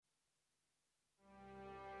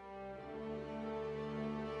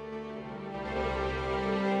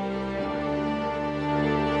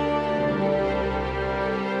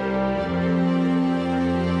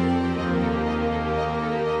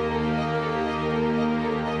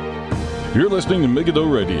You're listening to Megiddo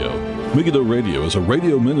Radio. Megiddo Radio is a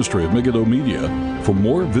radio ministry of Megiddo Media. For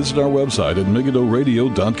more, visit our website at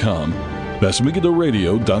megiddoradio.com. That's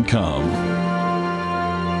megiddoradio.com.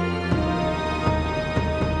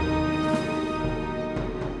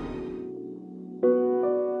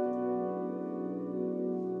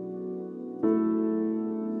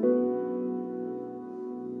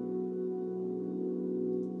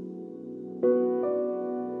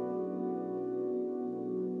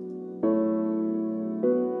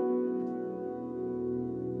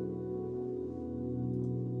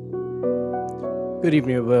 Good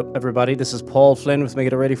evening, everybody. This is Paul Flynn with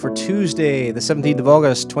Megiddo Radio for Tuesday, the 17th of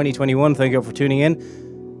August, 2021. Thank you for tuning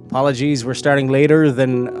in. Apologies, we're starting later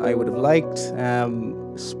than I would have liked.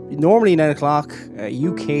 Normally 9 o'clock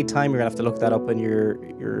UK time. You're gonna have to look that up in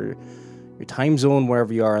your time zone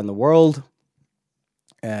wherever you are in the world.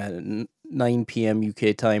 9 p.m.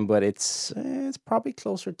 UK time, but it's probably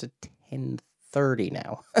closer to 10:30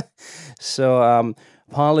 now. So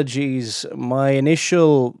apologies. My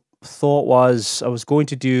initial thought was I was going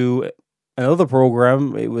to do another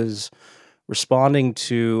program. It was responding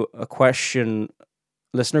to a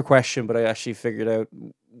listener question, but I actually figured out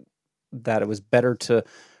that it was better to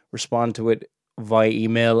respond to it via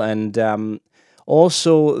email. And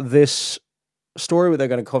also this story that they're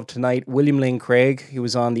going to cover tonight, William Lane Craig, he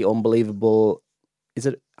was on the Unbelievable,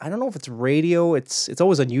 I don't know if it's radio, it's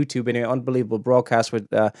always on YouTube anyway, Unbelievable Broadcast with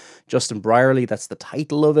Justin Brierley. That's the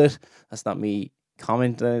title of it. That's not me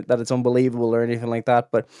comment that it's unbelievable or anything like that,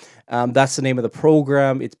 but that's the name of the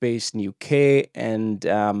program. It's based in UK, and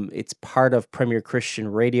it's part of Premier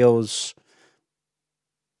Christian Radio's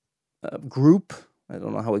group. I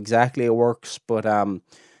don't know how exactly it works, but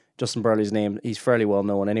Justin Brierley's name, he's fairly well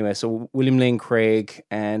known anyway. So William Lane Craig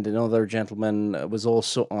and another gentleman was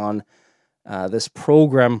also on this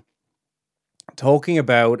program, talking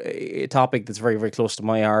about a topic that's very, very close to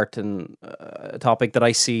my heart, and a topic that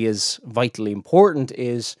I see as vitally important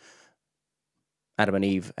is Adam and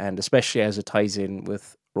Eve, and especially as it ties in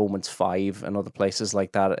with Romans 5 and other places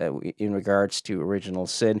like that in regards to original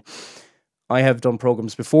sin. I have done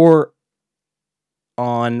programs before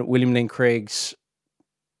on William Lane Craig's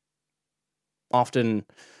often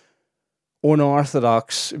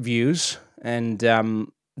unorthodox views, and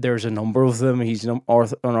there's a number of them. He's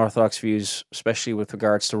unorthodox views, especially with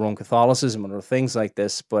regards to Roman Catholicism and other things like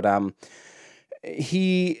this. But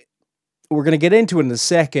we're going to get into it in a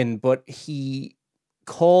second, but he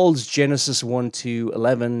calls Genesis 1 to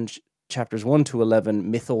 11, chapters 1 to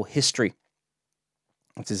 11, Mytho-History,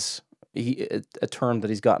 which is a term that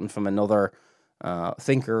he's gotten from another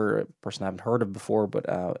thinker, a person I haven't heard of before, but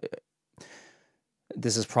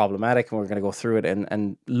this is problematic, and we're going to go through it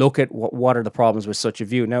and look at what are the problems with such a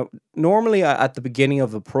view. Now, normally at the beginning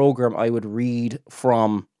of the program, I would read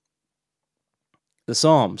from the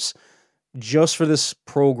Psalms. Just for this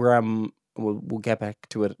program, we'll get back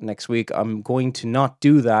to it next week. I'm going to not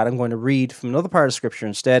do that. I'm going to read from another part of Scripture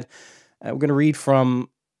instead. We're going to read from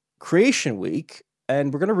Creation Week,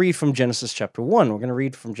 and we're going to read from Genesis chapter 1. We're going to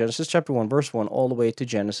read from Genesis chapter 1, verse 1, all the way to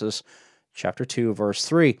Genesis chapter 2, verse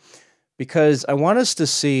 3. Because I want us to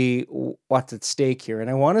see what's at stake here, and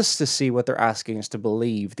I want us to see what they're asking us to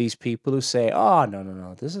believe. These people who say, "Oh,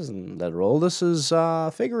 no, this isn't literal. This is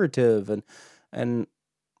figurative," and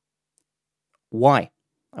why?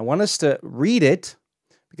 I want us to read it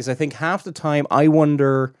because I think half the time I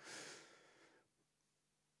wonder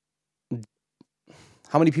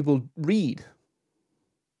how many people read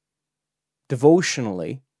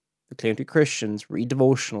devotionally. The claim to Christians read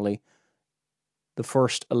devotionally the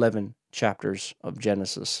first 11 chapters of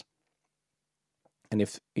Genesis. And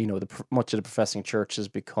if, much of the professing church has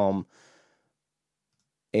become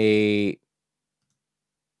really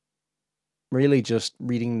just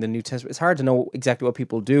reading the New Testament. It's hard to know exactly what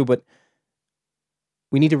people do, but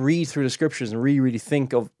we need to read through the scriptures and really, really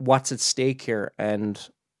think of what's at stake here and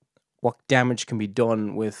what damage can be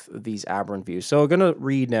done with these aberrant views. So we're going to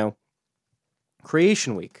read now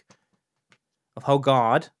Creation Week, of how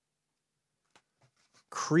God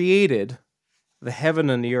created the heaven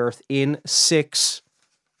and the earth in 6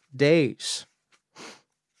 days.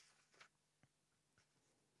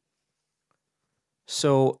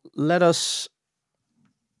 So let us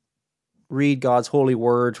read God's holy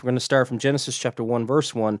word. We're going to start from Genesis chapter 1,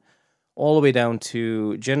 verse 1, all the way down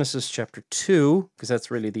to Genesis chapter 2, because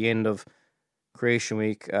that's really the end of Creation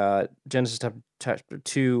Week. Genesis chapter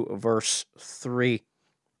 2, verse 3.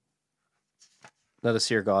 Let us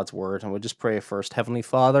hear God's word, and we'll just pray first. Heavenly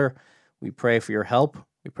Father, we pray for your help,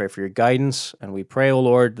 we pray for your guidance, and we pray, O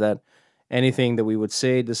Lord, that anything that we would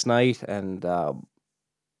say this night and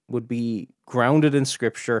would be grounded in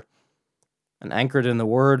Scripture, and anchored in the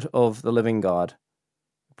word of the living God.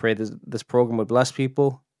 I pray this program would bless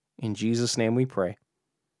people. In Jesus' name we pray.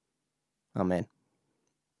 Amen.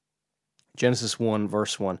 Genesis 1,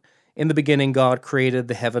 verse 1. In the beginning God created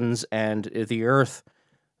the heavens and the earth.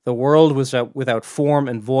 The world was without form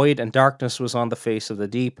and void, and darkness was on the face of the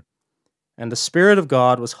deep. And the Spirit of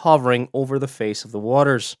God was hovering over the face of the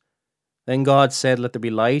waters. Then God said, "Let there be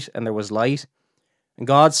light," and there was light. And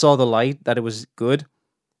God saw the light, that it was good,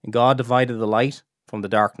 and God divided the light from the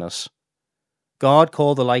darkness. God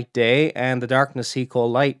called the light day, and the darkness he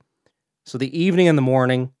called light. So the evening and the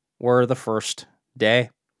morning were the first day.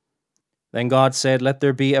 Then God said, "Let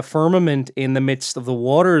there be a firmament in the midst of the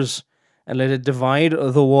waters, and let it divide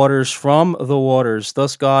the waters from the waters."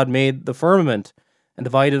 Thus God made the firmament, and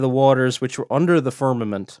divided the waters which were under the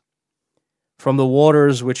firmament from the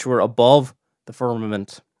waters which were above the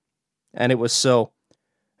firmament. And it was so.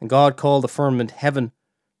 And God called the firmament heaven.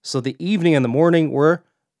 So the evening and the morning were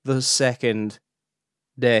the second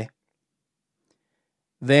day.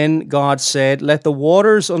 Then God said, "Let the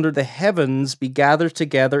waters under the heavens be gathered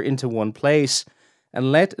together into one place,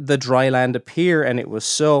 and let the dry land appear." And it was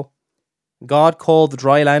so. God called the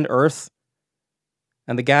dry land earth,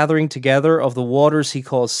 and the gathering together of the waters he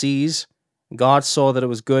called seas. God saw that it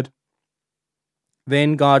was good.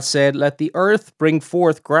 Then God said, "Let the earth bring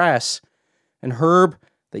forth grass, and herb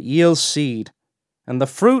that yields seed, and the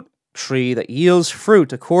fruit tree that yields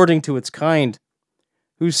fruit according to its kind,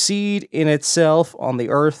 whose seed in itself on the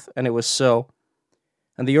earth." And it was so.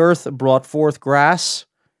 And the earth brought forth grass,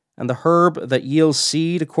 and the herb that yields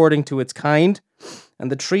seed according to its kind,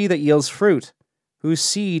 and the tree that yields fruit, whose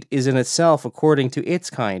seed is in itself according to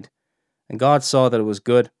its kind. And God saw that it was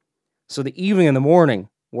good. So the evening and the morning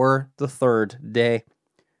were the third day.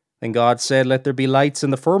 Then God said, "Let there be lights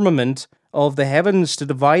in the firmament of the heavens to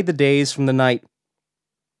divide the days from the night,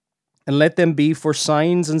 and let them be for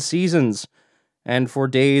signs and seasons, and for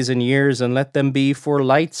days and years, and let them be for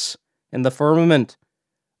lights in the firmament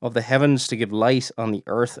of the heavens to give light on the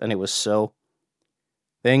earth." And it was so.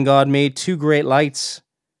 Then God made two great lights,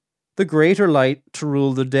 the greater light to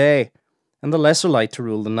rule the day, and the lesser light to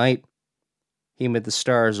rule the night. He made the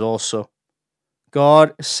stars also.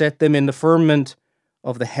 God set them in the firmament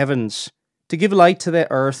of the heavens to give light to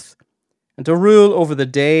the earth, and to rule over the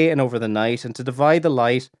day and over the night, and to divide the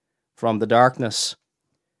light from the darkness.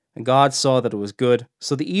 And God saw that it was good.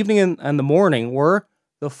 So the evening and the morning were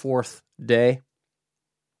the fourth day.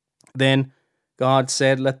 Then God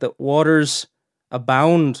said, "Let the waters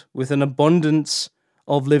abound with an abundance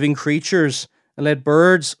of living creatures, and let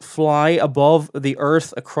birds fly above the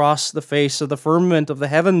earth across the face of the firmament of the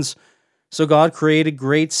heavens." So God created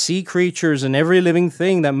great sea creatures and every living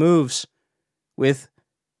thing that moves, with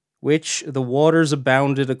which the waters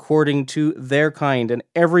abounded according to their kind, and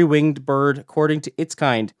every winged bird according to its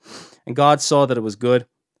kind. And God saw that it was good.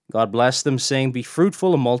 God blessed them, saying, "Be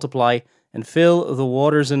fruitful and multiply, and fill the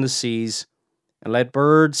waters in the seas, and let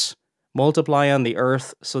birds multiply on the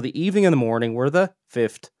earth." So the evening and the morning were the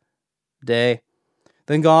fifth day.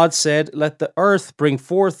 Then God said, "Let the earth bring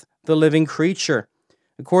forth the living creature,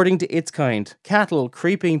 according to its kind, cattle,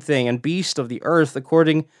 creeping thing, and beast of the earth,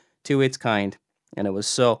 according to its kind." And it was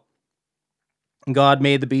so. And God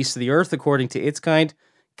made the beasts of the earth according to its kind,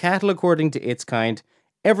 cattle according to its kind,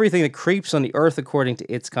 everything that creeps on the earth according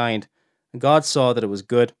to its kind. And God saw that it was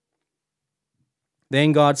good.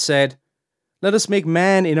 Then God said, "Let us make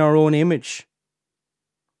man in our own image,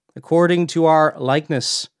 according to our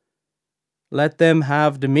likeness. Let them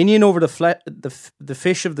have dominion over the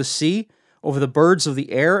fish of the sea, over the birds of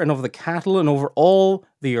the air, and over the cattle, and over all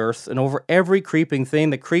the earth, and over every creeping thing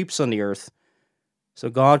that creeps on the earth." So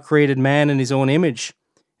God created man in his own image.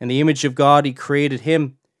 In the image of God he created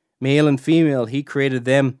him. Male and female he created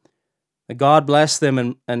them. And God blessed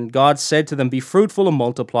them, and God said to them, "Be fruitful and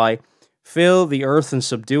multiply, fill the earth and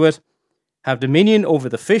subdue it. Have dominion over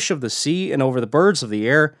the fish of the sea, and over the birds of the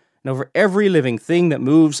air, and over every living thing that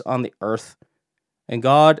moves on the earth." And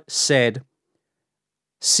God said,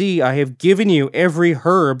 "See, I have given you every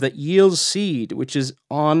herb that yields seed, which is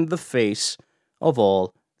on the face of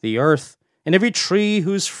all the earth, and every tree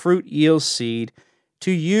whose fruit yields seed.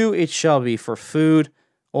 To you it shall be for food,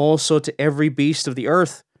 also to every beast of the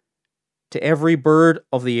earth, to every bird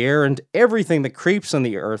of the air, and everything that creeps on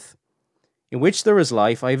the earth, in which there is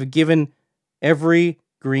life. I have given every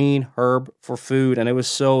green herb for food." And it was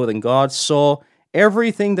so. Then God saw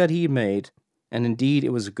everything that he made, and indeed it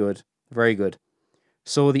was good, very good.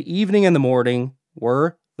 So the evening and the morning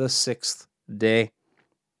were the sixth day.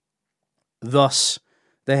 Thus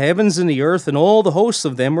the heavens and the earth and all the hosts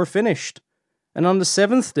of them were finished. And on the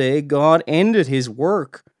seventh day God ended his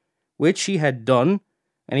work which he had done,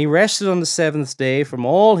 and he rested on the seventh day from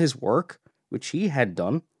all his work, which he had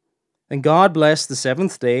done. And God blessed the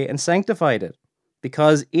seventh day and sanctified it,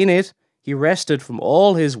 because in it he rested from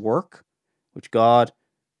all his work, which God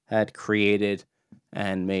had created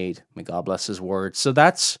and made. May God bless his word. So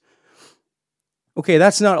that's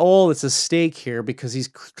not all that's at stake here, because he's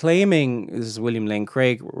claiming, this is William Lane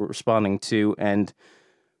Craig responding to, and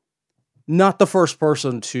not the first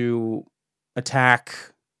person to attack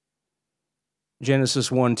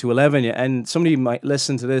Genesis 1 to 11. And somebody might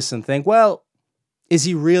listen to this and think, well, is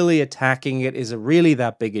he really attacking it? Is it really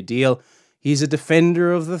that big a deal? He's a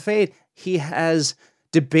defender of the faith. He has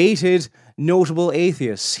debated notable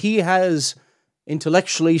atheists. He has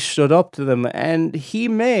intellectually stood up to them, and he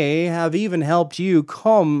may have even helped you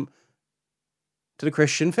come to the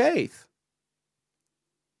Christian faith.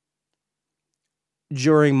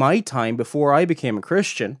 During my time, before I became a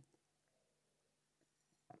Christian,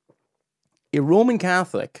 a Roman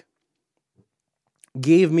Catholic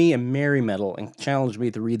gave me a Mary medal and challenged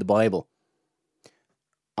me to read the Bible.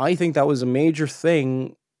 I think that was a major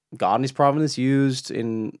thing God in his providence used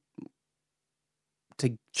to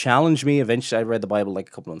challenge me. Eventually, I read the Bible like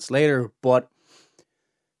a couple months later, but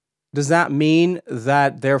does that mean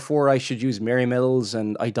that therefore I should use Mary medals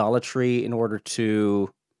and idolatry in order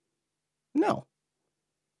to... No.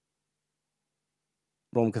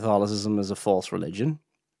 Roman Catholicism is a false religion.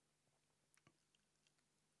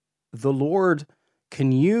 The Lord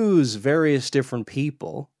can use various different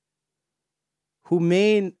people who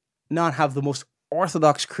may not have the most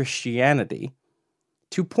orthodox Christianity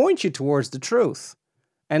to point you towards the truth.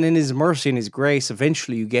 And in his mercy and his grace,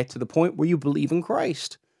 eventually you get to the point where you believe in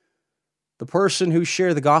Christ. The person who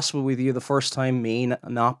shared the gospel with you the first time may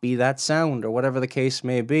not be that sound, or whatever the case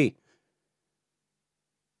may be.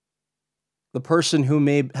 The person who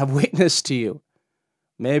may have witnessed to you,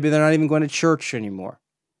 maybe they're not even going to church anymore.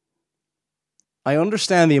 I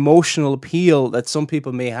understand the emotional appeal that some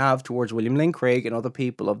people may have towards William Lane Craig and other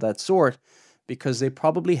people of that sort, because they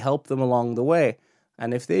probably helped them along the way.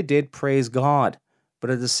 And if they did, praise God. But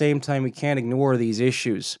at the same time, we can't ignore these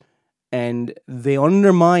issues. And they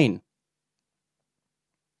undermine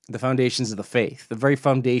the foundations of the faith, the very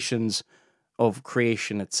foundations of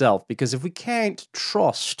creation itself. Because if we can't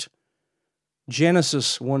trust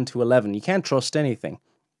Genesis 1 to 11, you can't trust anything.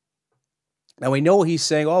 Now, we know he's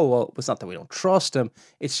saying, oh, well, it's not that we don't trust him,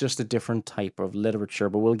 it's just a different type of literature,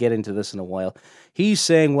 but we'll get into this in a while. He's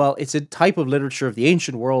saying, well, it's a type of literature of the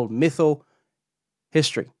ancient world,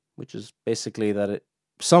 Mytho-History, which is basically that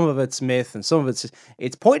some of it's myth and some of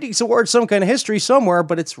it's pointing towards some kind of history somewhere,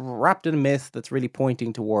 but it's wrapped in a myth that's really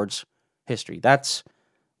pointing towards history. That's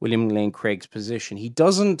William Lane Craig's position. He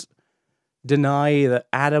doesn't deny that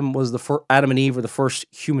Adam and Eve were the first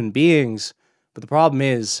human beings, but the problem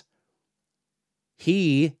is,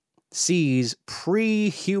 he sees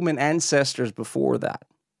pre-human ancestors before that.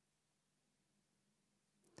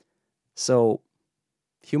 So,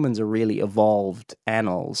 humans are really evolved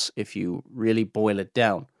animals, if you really boil it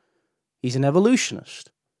down. He's an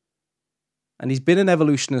evolutionist. And he's been an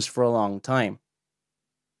evolutionist for a long time.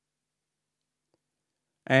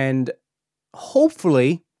 And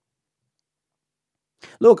hopefully...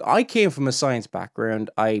 Look, I came from a science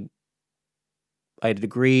background. I had a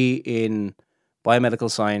degree in biomedical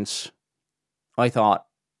science. I thought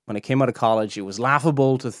when I came out of college, it was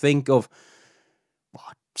laughable to think of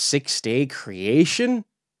 6-day creation.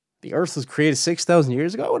 The earth was created 6,000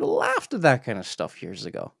 years ago. I would have laughed at that kind of stuff years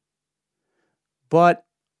ago. But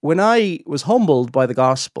when I was humbled by the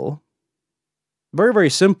gospel, very, very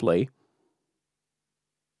simply,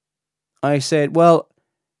 I said, well,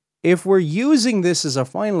 if we're using this as our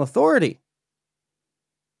final authority,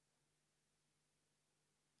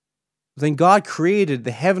 then God created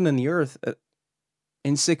the heaven and the earth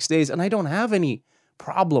in 6 days, and I don't have any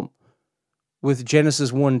problem with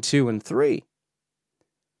Genesis 1, 2, and 3.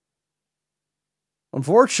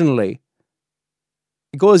 Unfortunately,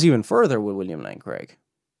 it goes even further with William Lane Craig.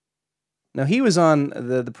 Now, he was on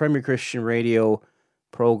the Premier Christian Radio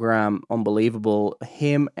program, Unbelievable,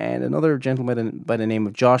 him and another gentleman by the name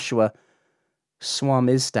of Joshua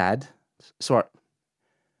Swamistas.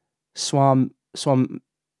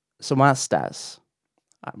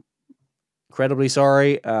 I'm incredibly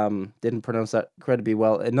sorry, didn't pronounce that incredibly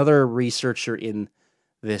well. Another researcher in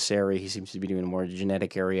this area, he seems to be doing more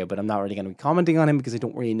genetic area, but I'm not really going to be commenting on him because I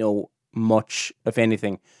don't really know much, if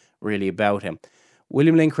anything, really about him.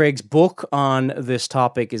 William Lane Craig's book on this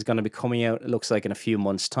topic is going to be coming out, it looks like, in a few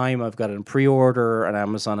months' time. I've got it in pre-order on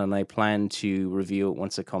Amazon, and I plan to review it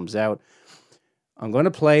once it comes out. I'm going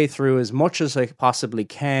to play through as much as I possibly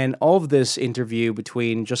can of this interview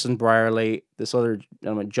between Justin Brierley, this other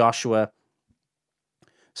gentleman, Joshua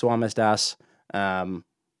Swamidas.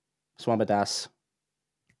 Swamidas.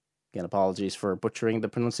 Again, apologies for butchering the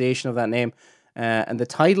pronunciation of that name. And the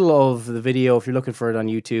title of the video, if you're looking for it on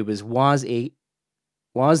YouTube, is Was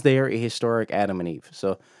There a Historic Adam and Eve?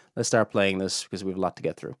 So let's start playing this because we have a lot to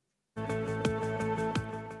get through.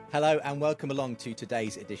 Hello and welcome along to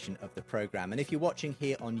today's edition of the programme. And if you're watching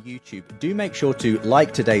here on YouTube, do make sure to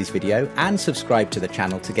like today's video and subscribe to the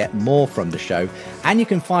channel to get more from the show. And you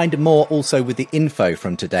can find more also with the info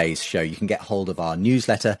from today's show. You can get hold of our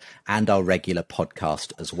newsletter and our regular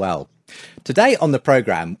podcast as well. Today on the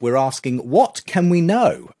programme, we're asking, what can we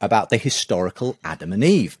know about the historical Adam and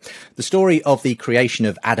Eve? The story of the creation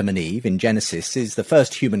of Adam and Eve in Genesis is the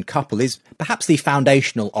first human couple, is perhaps the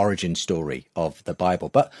foundational origin story of the Bible.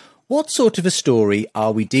 But what sort of a story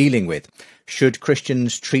are we dealing with? Should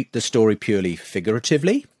Christians treat the story purely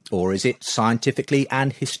figuratively, or is it scientifically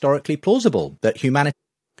and historically plausible that humanity...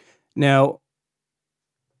 Now,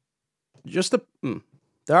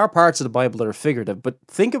 there are parts of the Bible that are figurative, but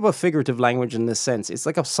think about figurative language in this sense. It's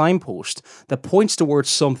like a signpost that points towards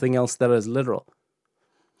something else that is literal.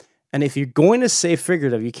 And if you're going to say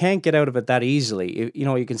figurative, you can't get out of it that easily.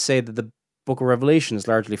 You can say that the book of Revelation is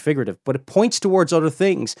largely figurative, but it points towards other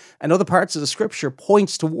things, and other parts of the scripture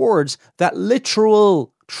points towards that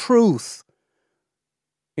literal truth.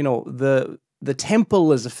 The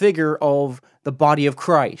temple is a figure of the body of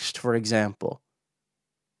Christ, for example.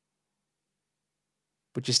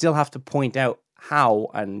 But you still have to point out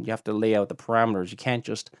how, and you have to lay out the parameters. You can't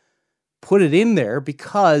just put it in there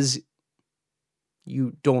because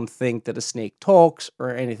you don't think that a snake talks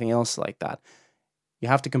or anything else like that. You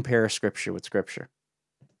have to compare scripture with scripture.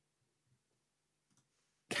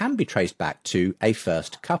 Can be traced back to a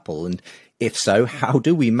first couple, and if so, how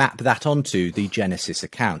do we map that onto the Genesis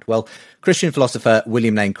account? Well, Christian philosopher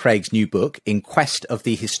William Lane Craig's new book, In Quest of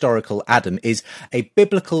the Historical Adam, is a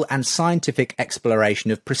biblical and scientific exploration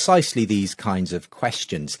of precisely these kinds of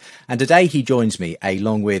questions. And today he joins me,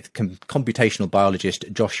 along with computational biologist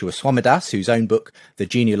Joshua Swamidas, whose own book, The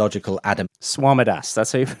Genealogical Adam... Swamidas,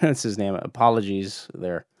 that's how you pronounce his name. Apologies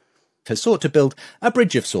there. Has sought to build a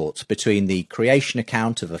bridge of sorts between the creation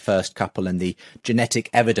account of a first couple and the genetic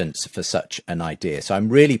evidence for such an idea. So I'm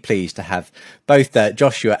really pleased to have both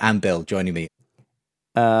Joshua and Bill joining me.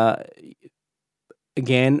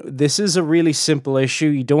 Again, this is a really simple issue.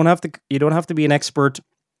 You don't have to be an expert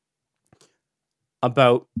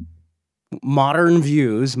about modern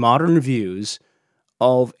views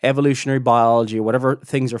of evolutionary biology, or whatever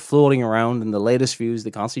things are floating around, and the latest views,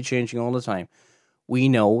 they're constantly changing all the time. We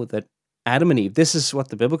know that Adam and Eve, this is what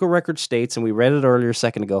the biblical record states, and we read it earlier a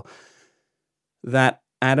second ago, that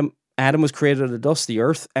Adam was created out of dust, the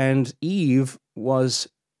earth, and Eve was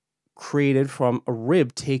created from a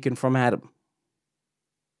rib taken from Adam.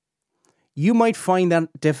 You might find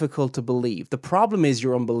that difficult to believe. The problem is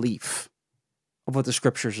your unbelief of what the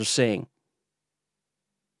scriptures are saying.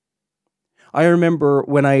 I remember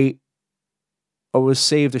when I was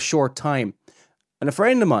saved a short time, and a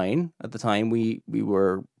friend of mine at the time, we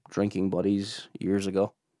were drinking buddies years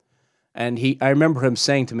ago, and I remember him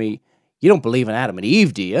saying to me, "You don't believe in Adam and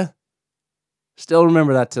Eve, do you?" Still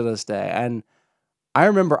remember that to this day. And I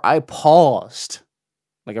remember I paused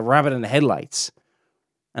like a rabbit in the headlights.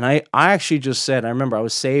 And I actually just said, I remember I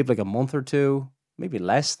was saved like a month or two, maybe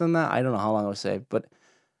less than that. I don't know how long I was saved, but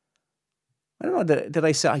I don't know. Did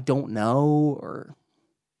I say I don't know? Or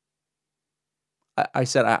I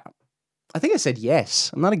said, I think I said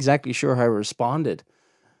yes. I'm not exactly sure how I responded.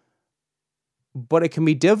 But it can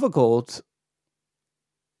be difficult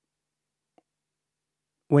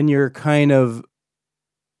when you're kind of...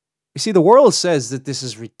 You see, the world says that this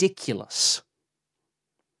is ridiculous.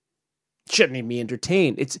 It shouldn't even be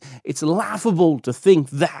entertained. It's laughable to think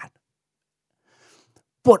that.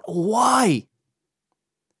 But why?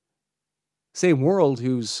 Same world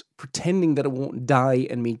who's pretending that it won't die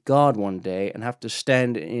and meet God one day and have to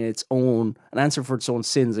stand in its own and answer for its own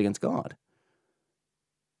sins against God.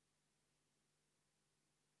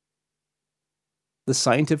 The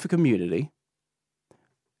scientific community,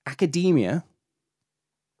 academia,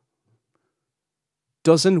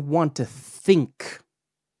 doesn't want to think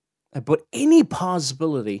about any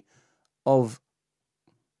possibility of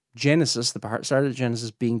Genesis, the start of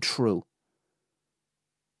Genesis, being true.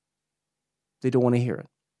 They don't want to hear it.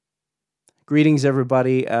 Greetings,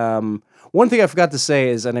 everybody. One thing I forgot to say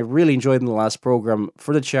is, and I really enjoyed in the last program,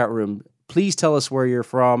 for the chat room, please tell us where you're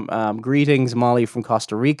from. Greetings, Molly from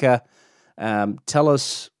Costa Rica. Tell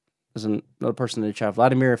us there's another person in the chat,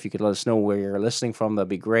 Vladimir. If you could let us know where you're listening from, that'd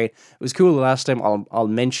be great. It was cool the last time. I'll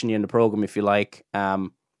mention you in the program if you like.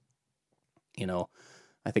 You know,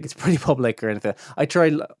 I think it's pretty public or anything.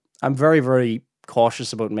 I'm very, very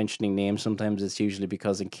cautious about mentioning names. Sometimes it's usually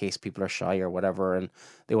because in case people are shy or whatever and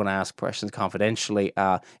they want to ask questions confidentially.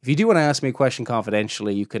 If you do want to ask me a question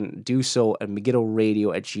confidentially, you can do so at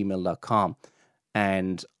megiddoradio@gmail.com.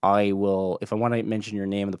 And I will, if I want to mention your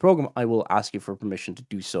name in the program, I will ask you for permission to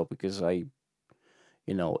do so, because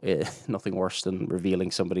nothing worse than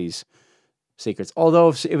revealing somebody's secrets. Although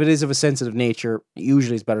if it is of a sensitive nature,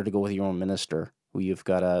 usually it's better to go with your own minister who you've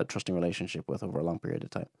got a trusting relationship with over a long period of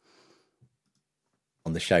time.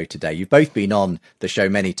 On the show today, you've both been on the show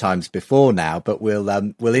many times before now, but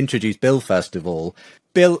we'll introduce Bill first of all.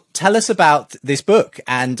 Bill, tell us about this book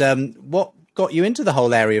and what got you into the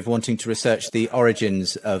whole area of wanting to research the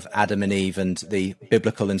origins of Adam and Eve and the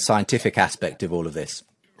biblical and scientific aspect of all of this.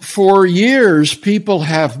 For years, people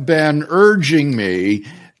have been urging me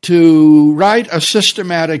to write a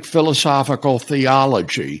systematic philosophical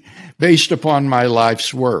theology based upon my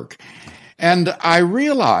life's work. And I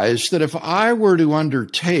realized that if I were to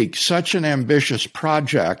undertake such an ambitious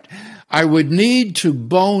project, I would need to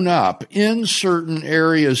bone up in certain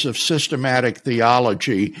areas of systematic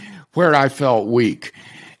theology where I felt weak.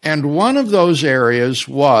 And one of those areas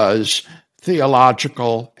was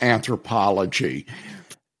theological anthropology.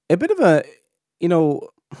 A bit of a,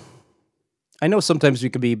 I know sometimes we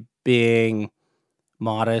could be being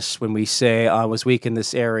modest when we say I was weak in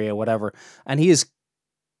this area, whatever. And he is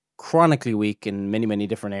chronically weak in many, many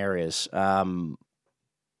different areas. But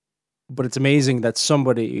it's amazing that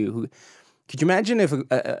somebody who, could you imagine if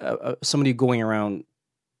somebody going around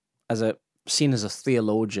seen as a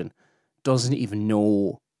theologian doesn't even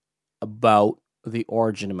know about the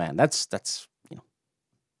origin of man? That's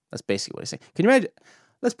basically what I say. Can you imagine?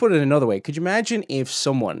 Let's put it another way. Could you imagine if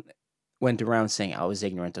someone went around saying, I was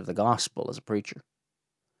ignorant of the gospel as a preacher?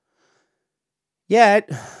 Yet,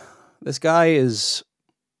 this guy is...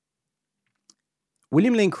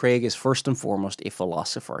 William Lane Craig is first and foremost a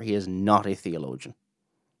philosopher. He is not a theologian.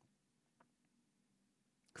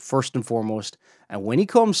 First and foremost. And when he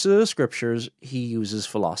comes to the scriptures, he uses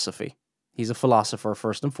philosophy. He's a philosopher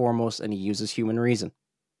first and foremost, and he uses human reason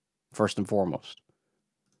first and foremost.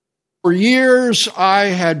 For years, I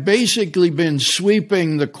had basically been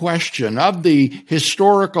sweeping the question of the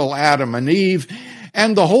historical Adam and Eve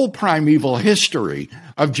and the whole primeval history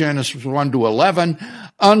of Genesis 1 to 11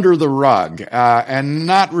 under the rug and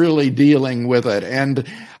not really dealing with it. And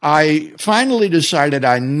I finally decided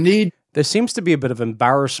There seems to be a bit of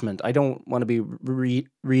embarrassment. I don't want to be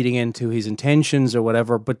reading into his intentions or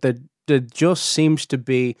whatever, but there just seems to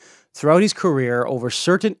be, throughout his career, over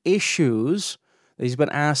certain issues that he's been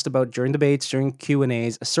asked about during debates, during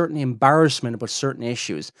Q&As, a certain embarrassment about certain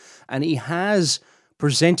issues. And he has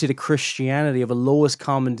presented a Christianity of a lowest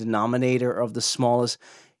common denominator of the smallest.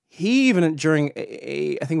 He even during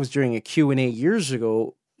I think it was during a Q&A years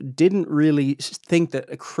ago, didn't really think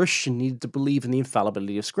that a Christian needed to believe in the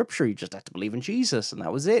infallibility of Scripture. You just had to believe in Jesus, and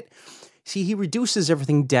that was it. See, he reduces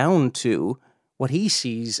everything down to what he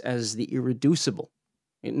sees as the irreducible.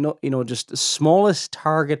 Just the smallest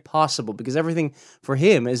target possible, because everything for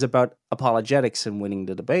him is about apologetics and winning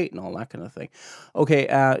the debate and all that kind of thing.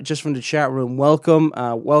 Okay, just from the chat room, welcome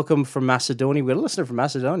from Macedonia. We got a listener from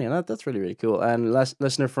Macedonia. That's really, really cool. And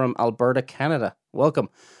listener from Alberta, Canada. Welcome.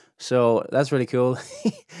 So that's really cool.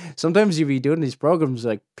 Sometimes you be doing these programs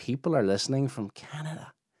like people are listening from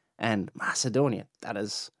Canada and Macedonia.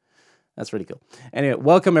 That's really cool. Anyway,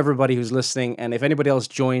 welcome everybody who's listening. And if anybody else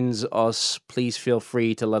joins us, please feel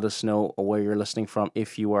free to let us know where you're listening from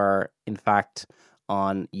if you are, in fact,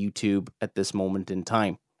 on YouTube at this moment in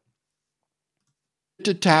time.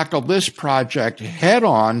 To tackle this project head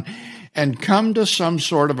on and come to some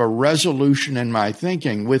sort of a resolution in my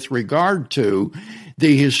thinking with regard to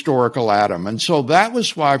the historical Adam. And so that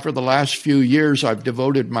was why for the last few years I've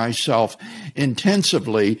devoted myself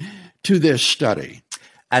intensively to this study.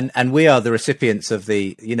 And we are the recipients of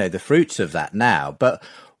the fruits of that now. But,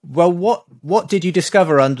 well, what did you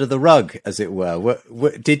discover under the rug, as it were?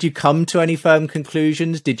 Did you come to any firm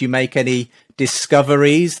conclusions? Did you make any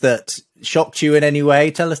discoveries that shocked you in any way?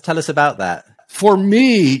 Tell us about that. For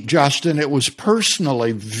me, Justin, it was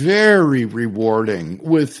personally very rewarding,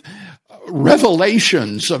 with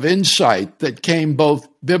revelations of insight that came both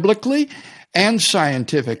biblically and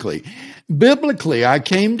scientifically. Biblically, I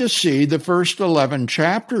came to see the first 11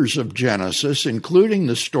 chapters of Genesis, including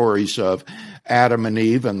the stories of Adam and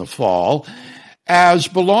Eve and the fall, as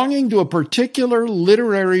belonging to a particular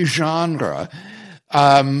literary genre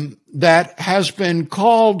that has been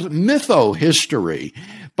called Mytho-History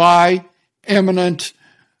by eminent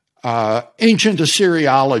ancient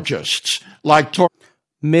Assyriologists like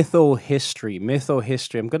Mytho-History.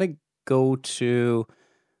 I'm going to go to...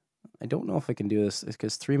 I don't know if I can do this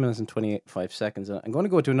because 3 minutes and 25 seconds. I'm going to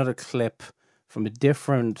go to another clip from a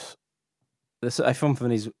different... This I found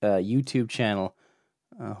from his YouTube channel.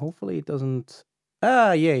 Hopefully it doesn't...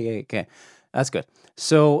 yeah, okay. That's good.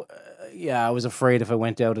 So, I was afraid if I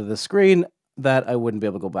went out of the screen that I wouldn't be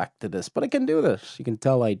able to go back to this. But I can do this. You can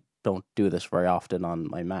tell I don't do this very often on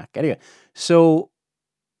my Mac. Anyway, so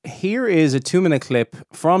here is a 2-minute clip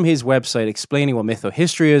from his website explaining what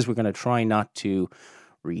Mytho-History is. We're going to try not to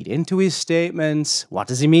read into his statements. What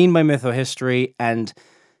does he mean by Mytho-History? And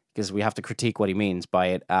because we have to critique what he means by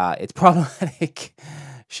it, it's problematic,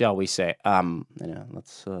 shall we say.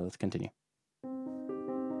 Let's continue.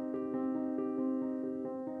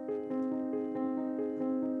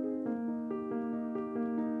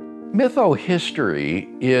 Mytho-history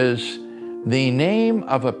is the name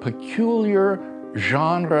of a peculiar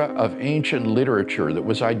genre of ancient literature that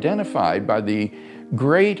was identified by the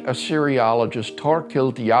great Assyriologist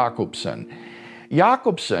Thorkild Jakobsen.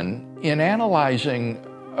 Jakobsen, in analyzing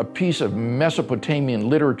a piece of Mesopotamian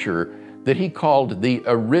literature that he called the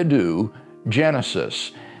Eridu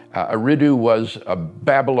Genesis, Eridu was a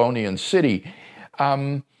Babylonian city,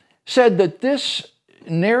 said that this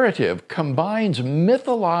narrative combines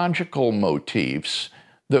mythological motifs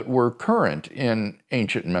that were current in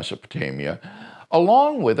ancient Mesopotamia,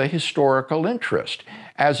 along with a historical interest,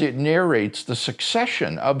 as it narrates the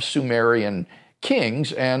succession of Sumerian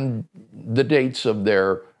kings and the dates of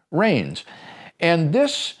their reigns. And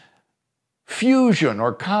this fusion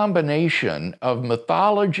or combination of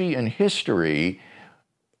mythology and history,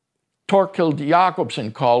 Thorkild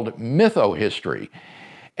Jakobsen called Mytho-History.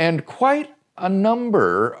 And quite a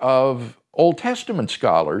number of Old Testament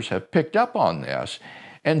scholars have picked up on this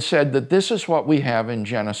and said that this is what we have in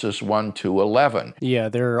Genesis 1 to 11. Yeah,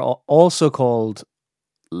 they're also called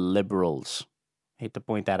liberals. I hate to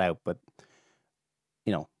point that out, but,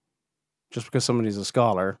 just because somebody's a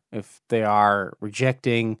scholar, if they are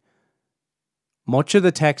rejecting much of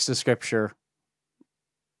the text of Scripture,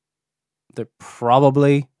 they're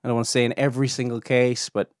probably, I don't want to say in every single case,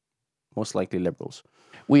 but most likely liberals.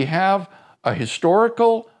 We have a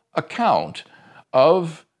historical account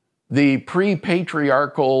of the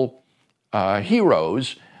pre-patriarchal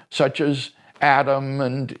heroes such as Adam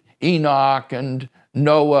and Enoch and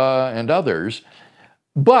Noah and others,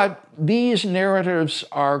 but these narratives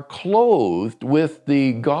are clothed with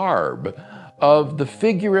the garb of the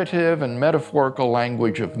figurative and metaphorical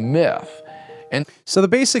language of myth. And so they're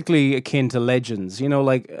basically akin to legends,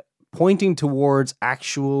 like pointing towards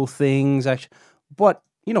actual things, but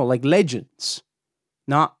like legends,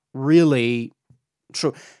 not really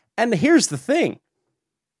true. And here's the thing.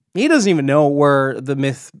 He doesn't even know where the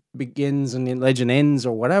myth begins and the legend ends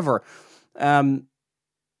or whatever.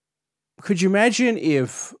 Could you imagine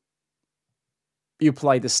if you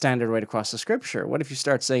applied the standard right across the Scripture? What if you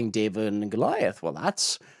start saying David and Goliath? Well,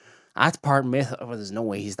 that's part myth. Well, there's no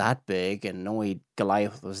way he's that big, and no way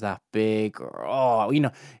Goliath was that big. Or,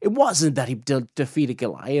 it wasn't that he defeated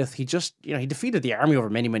Goliath. He just, he defeated the army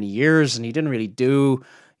over many, many years, and he didn't really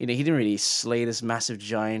he didn't really slay this massive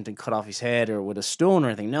giant and cut off his head or with a stone or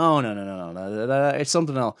anything. No. It's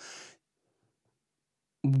something else.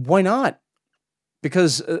 Why not?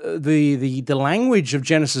 Because the language of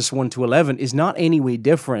Genesis 1 to 11 is not any way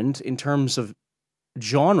different in terms of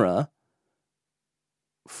genre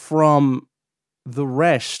from the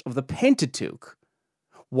rest of the Pentateuch.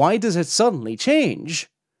 Why does it suddenly change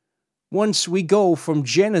once we go from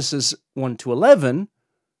Genesis 1 to 11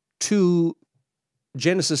 to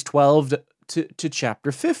Genesis 12 to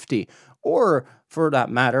chapter 50? Or, for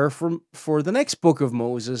that matter, for the next book of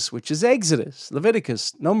Moses, which is Exodus,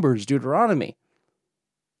 Leviticus, Numbers, Deuteronomy.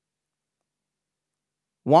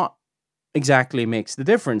 What exactly makes the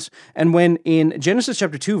difference? And when in Genesis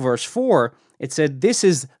chapter 2, verse 4, it said, this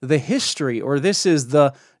is the history, or this is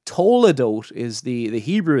the Toledot, is the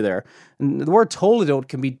Hebrew there. And the word Toledot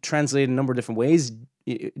can be translated in a number of different ways.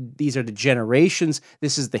 These are the generations.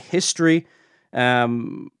 This is the history.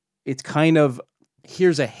 It's kind of,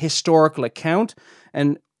 here's a historical account.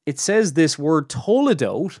 And it says this word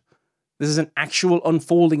Toledot, this is an actual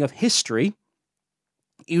unfolding of history,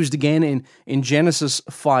 used again in Genesis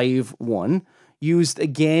 5:1, used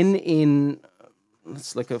again in,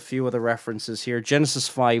 let's look at a few other references here, Genesis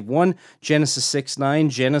 5:1, Genesis 6:9,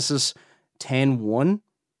 Genesis 10:1,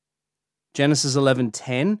 Genesis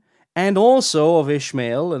 11:10, and also of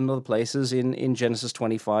Ishmael and other places in Genesis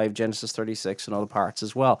 25, Genesis 36, and other parts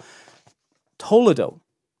as well. Toledo.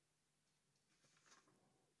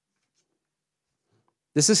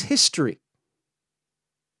 This is history.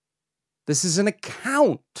 This is an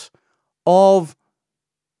account of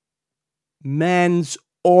man's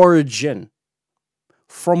origin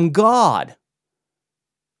from God.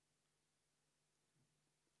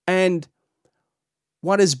 And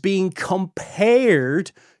what is being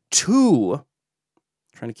compared to, I'm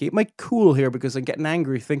trying to keep my cool here because I'm getting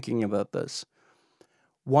angry thinking about this.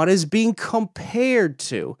 What is being compared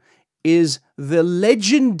to is the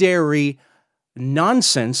legendary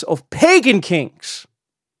nonsense of pagan kings.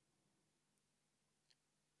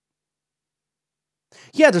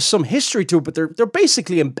 Yeah, there's some history to it, but they're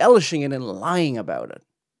basically embellishing it and lying about it.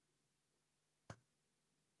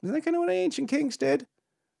 Isn't that kind of what ancient kings did?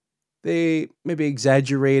 They maybe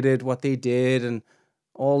exaggerated what they did and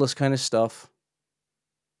all this kind of stuff.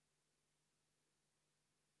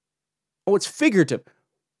 Oh, it's figurative.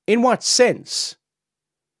 In what sense?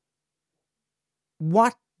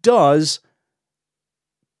 What does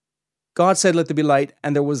God said, let there be light,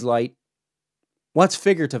 and there was light? What's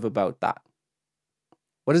figurative about that?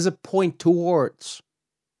 What does it point towards?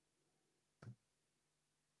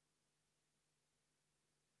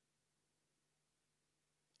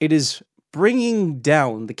 It is bringing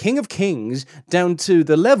down the King of Kings down to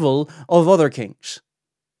the level of other kings.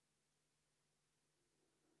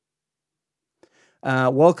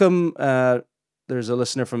 Welcome. There's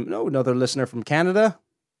another listener from Canada.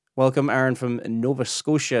 Welcome, Aaron from Nova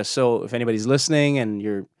Scotia. So if anybody's listening and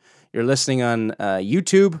you're listening on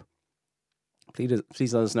YouTube,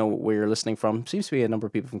 please let us know where you're listening from. Seems to be a number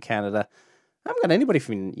of people from Canada. I haven't got anybody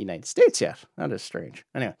from the United States yet. That is strange.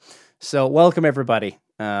 Anyway, so welcome everybody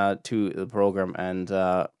to the program. And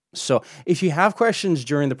so if you have questions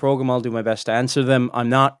during the program, I'll do my best to answer them. I'm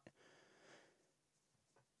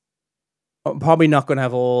probably not going to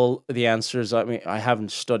have all the answers. I mean, I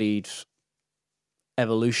haven't studied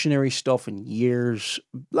evolutionary stuff in years,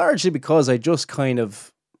 largely because I just kind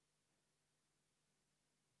of,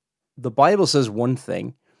 the Bible says one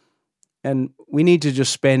thing, and we need to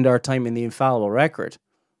just spend our time in the infallible record.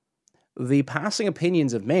 The passing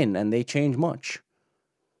opinions of men, and they change much.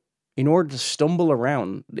 In order to stumble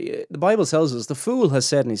around, the Bible tells us the fool has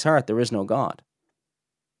said in his heart, there is no God.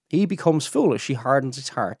 He becomes foolish. He hardens his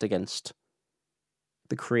heart against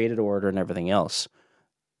the created order and everything else.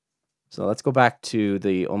 So let's go back to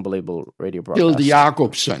the unbelievable radio broadcast. Bill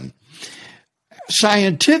Jacobson.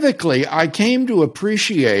 Scientifically, I came to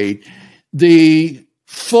appreciate the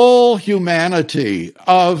full humanity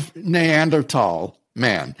of Neanderthal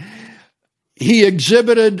man. He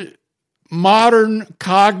exhibited modern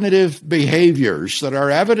cognitive behaviors that are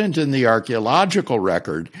evident in the archaeological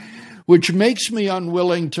record, which makes me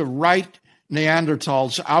unwilling to write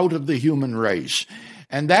Neanderthals out of the human race.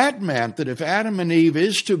 And that meant that if Adam and Eve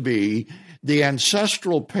is to be the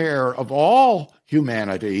ancestral pair of all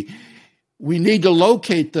humanity, we need to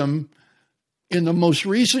locate them in the most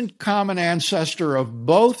recent common ancestor of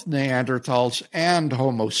both Neanderthals and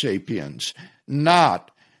Homo sapiens,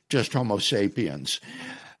 not just Homo sapiens.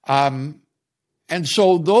 And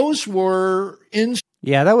so those were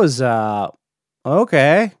Yeah, that was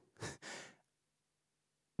okay.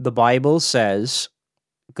 The Bible says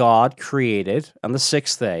God created on the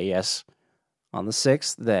sixth day, yes, on the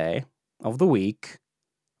sixth day of the week,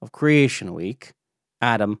 of creation week,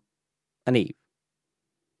 Adam and Eve.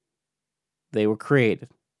 They were created.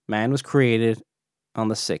 Man was created on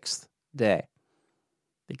the sixth day.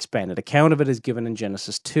 The expanded account of it is given in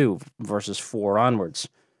Genesis 2, verses 4 onwards.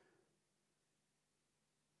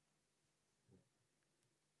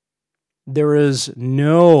 There is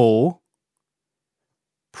no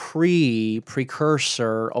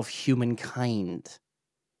precursor of humankind.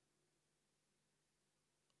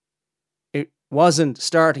 It wasn't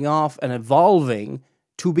starting off and evolving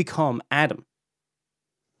to become Adam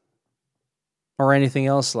or anything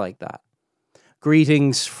else like that.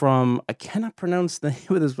 Greetings from, I cannot pronounce the name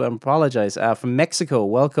of this, but I apologize, from Mexico.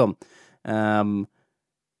 Welcome.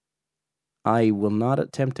 I will not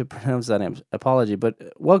attempt to pronounce that name. Apology, but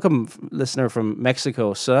welcome, listener from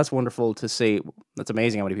Mexico. So that's wonderful to see. That's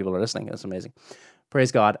amazing how many people are listening. That's amazing.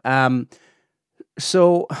 Praise God.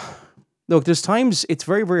 So, look, there's times it's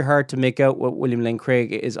very, very hard to make out what William Lane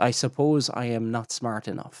Craig is. I suppose I am not smart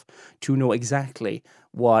enough to know exactly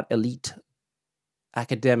what elite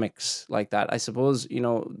academics like that. I suppose,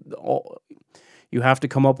 you have to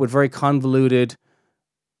come up with very convoluted,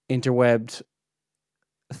 interwebbed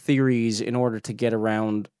theories in order to get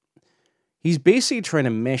around. He's basically trying to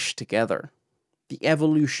mesh together the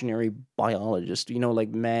evolutionary biologist, like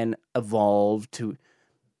men evolved to...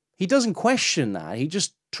 He doesn't question that. He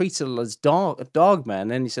just treats it as dogma,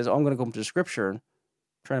 and then he says, I'm going to come to the scripture and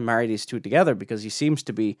try to marry these two together, because he seems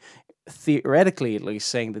to be, theoretically at least,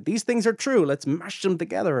 saying that these things are true. Let's mash them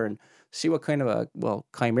together and see what kind of a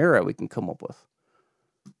chimera we can come up with.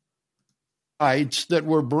 That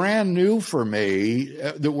were brand new for me,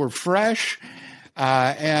 that were fresh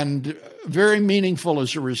and very meaningful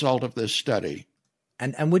as a result of this study.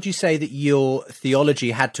 And would you say that your theology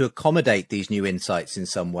had to accommodate these new insights in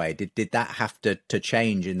some way? Did that have to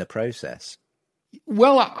change in the process?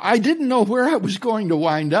 Well, I didn't know where I was going to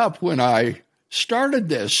wind up when I started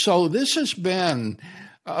this. So this has been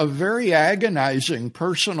a very agonizing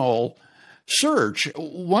personal search,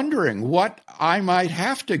 wondering what I might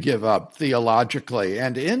have to give up theologically.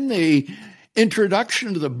 And in the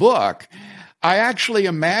introduction to the book, I actually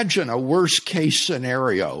imagine a worst case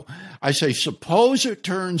scenario. I say, suppose it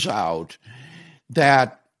turns out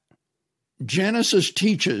that Genesis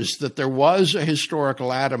teaches that there was a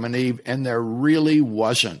historical Adam and Eve and there really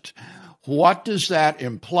wasn't. What does that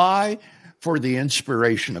imply for the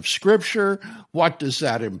inspiration of Scripture? What does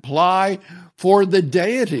that imply for the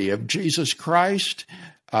deity of Jesus Christ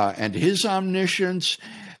and his omniscience?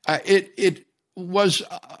 It was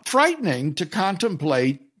frightening to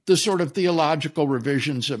contemplate the sort of theological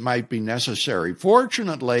revisions that might be necessary.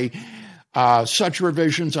 Fortunately, such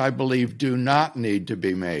revisions, I believe, do not need to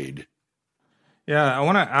be made. Yeah, I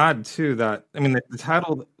want to add, too, that, the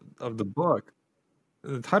title of the book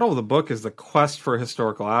is The Quest for a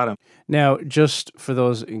Historical Adam. Now, just for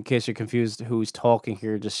those, in case you're confused, who's talking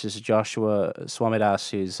here, this is Joshua Swamidas,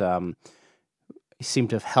 who's he seemed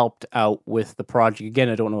to have helped out with the project. Again,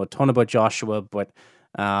 I don't know a ton about Joshua, but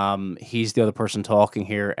he's the other person talking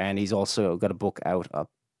here, and he's also got a book out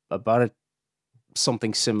about it,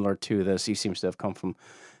 something similar to this. He seems to have come from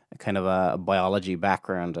a kind of a biology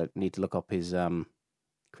background. I need to look up his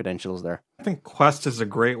credentials there. I think quest is a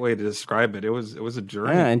great way to describe it. It was a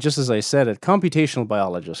journey. Yeah, and just as I said, a computational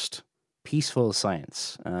biologist, peaceful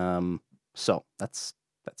science. So that's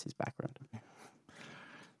his background.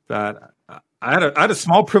 That I had a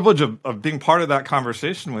small privilege of being part of that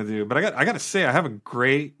conversation with you, but I got to say, I have a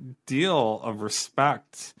great deal of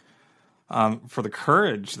respect for the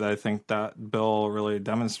courage that I think that Bill really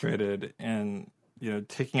demonstrated in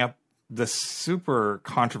taking up this super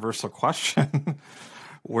controversial question.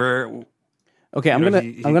 Where okay, I'm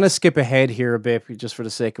gonna skip ahead here a bit just for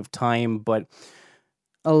the sake of time, but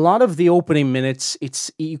a lot of the opening minutes,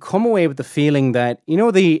 you come away with the feeling that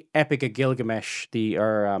the Epic of Gilgamesh, the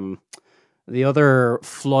other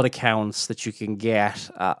flood accounts that you can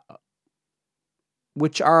get,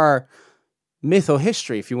 which are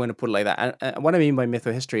mytho-history, if you want to put it like that. And what I mean by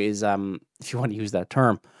mytho-history is, if you want to use that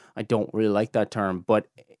term, I don't really like that term, but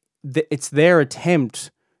it's their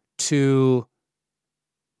attempt to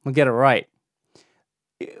get it right.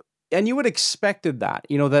 And you would have expected that,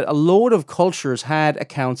 that a load of cultures had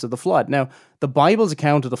accounts of the flood. Now, the Bible's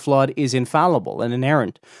account of the flood is infallible and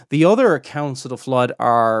inerrant. The other accounts of the flood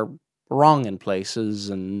are wrong in places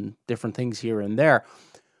and different things here and there.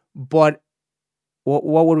 But what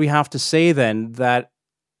would we have to say then? That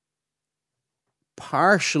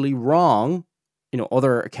partially wrong,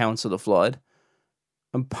 other accounts of the flood,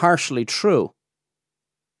 and partially true.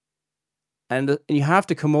 And you have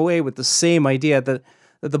to come away with the same idea that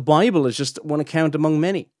the Bible is just one account among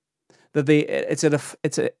many. That it's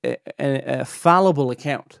a fallible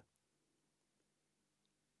account.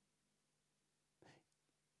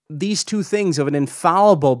 These two things of an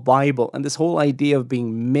infallible Bible and this whole idea of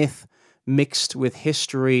being myth mixed with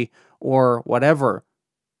history or whatever.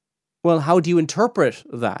 Well, how do you interpret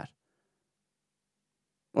that?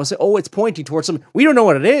 I'll say, it's pointing towards something. We don't know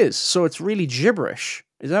what it is, so it's really gibberish.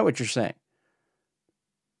 Is that what you're saying?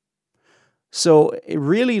 So it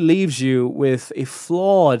really leaves you with a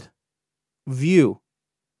flawed view.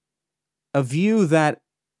 A view that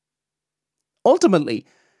ultimately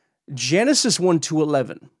Genesis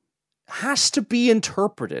 1-11 has to be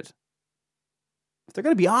interpreted. If they're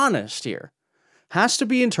going to be honest here, has to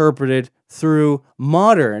be interpreted through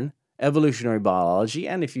modern evolutionary biology.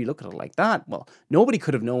 And if you look at it like that, well, nobody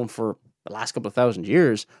could have known for the last couple of thousand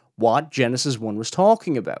years what Genesis 1 was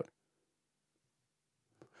talking about.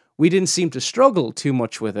 We didn't seem to struggle too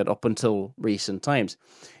much with it up until recent times.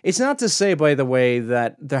 It's not to say, by the way,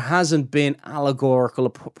 that there hasn't been allegorical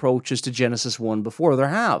approaches to Genesis 1 before. There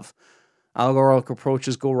have. Allegorical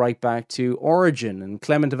approaches go right back to Origen and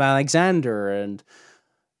Clement of Alexander, and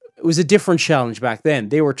it was a different challenge back then.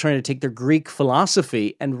 They were trying to take their Greek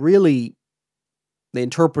philosophy and really they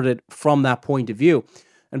interpret it from that point of view.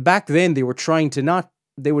 And back then they were trying to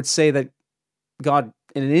they would say that God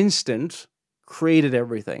in an instant created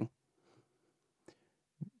everything.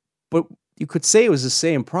 But you could say it was the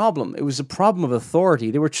same problem. It was a problem of authority.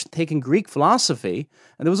 They were taking Greek philosophy,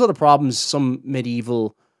 and there was other problems, some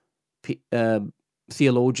medieval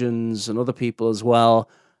theologians and other people as well.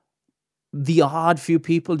 The odd few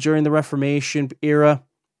people during the Reformation era,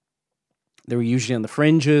 they were usually on the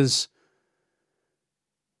fringes.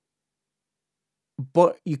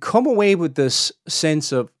 But you come away with this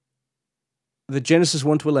sense of the Genesis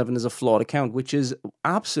 1-11 is a flawed account, which is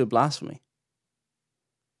absolute blasphemy.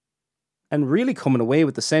 And really coming away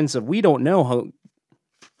with the sense of we don't know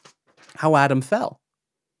how Adam fell.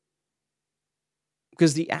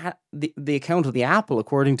 Because the account of the apple,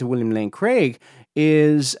 according to William Lane Craig,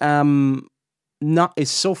 is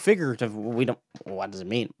so figurative. We don't. What does it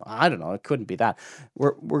mean? I don't know. It couldn't be that.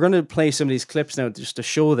 We're going to play some of these clips now just to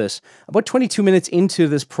show this. About 22 minutes into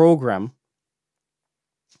this program,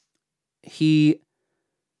 you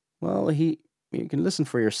can listen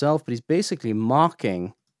for yourself, but he's basically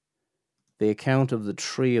mocking the account of the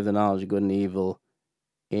tree of the knowledge of good and evil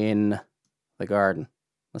in the garden.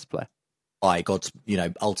 Let's play. By God's,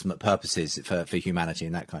 ultimate purposes for humanity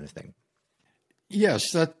and that kind of thing.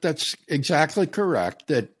 Yes, that's exactly correct.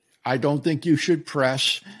 That I don't think you should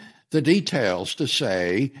press the details to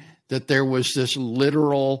say that there was this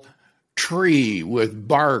literal tree with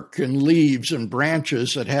bark and leaves and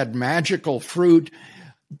branches that had magical fruit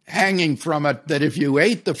hanging from it, that if you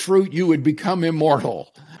ate the fruit, you would become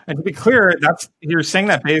immortal. And to be clear, you're saying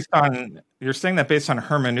that based on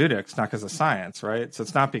hermeneutics, not because of science, right? So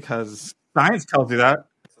it's not because science tells you that.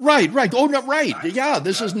 Right. Oh, no, right. Yeah,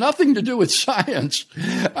 this has nothing to do with science.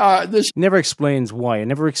 This never explains why. It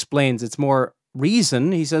never explains. It's more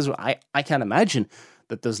reason. He says, I can't imagine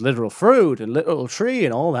that there's literal fruit and literal tree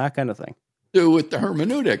and all that kind of thing. Do with the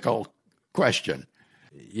hermeneutical question.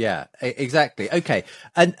 Yeah, exactly. Okay.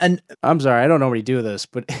 And I'm sorry, I don't normally do this,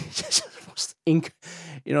 but it's just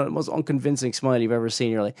the most unconvincing smile you've ever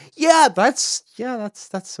seen. You're like, that's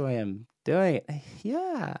the way I'm doing it.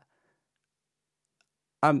 Yeah.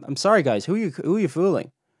 I'm sorry, guys. Who are you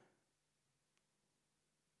fooling?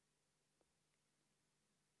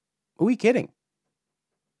 Who are you kidding?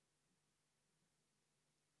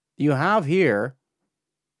 You have here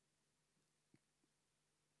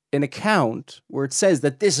an account where it says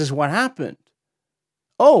that this is what happened.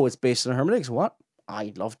 Oh, it's based on hermeneutics. What?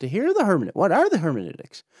 I'd love to hear the hermeneutics. What are the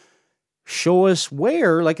hermeneutics? Show us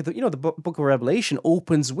where, like the book of Revelation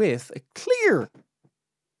opens with a clear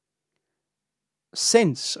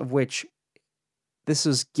sense of which this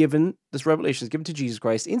revelation is given to Jesus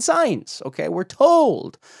Christ in signs. Okay, we're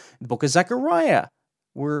told in the book of Zechariah,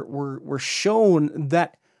 we're shown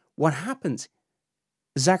that what happens.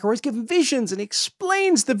 Zechariah is given visions and he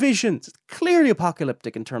explains the visions. It's clearly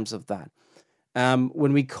apocalyptic in terms of that.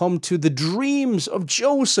 When we come to the dreams of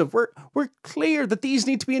Joseph, we're clear that these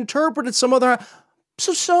need to be interpreted some other.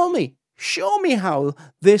 So show me how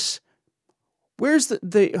this. Where's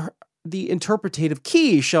the interpretative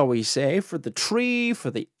key, shall we say, for the tree, for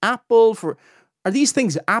the apple, are these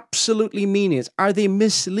things absolutely meaningless? Are they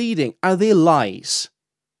misleading? Are they lies?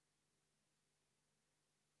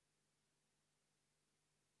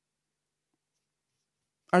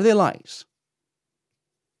 Are they lies?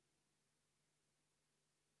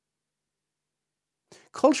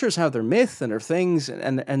 Cultures have their myth and their things,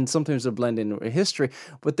 and sometimes they blend into history,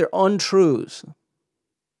 but they're untruths.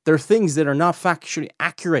 They're things that are not factually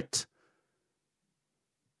accurate.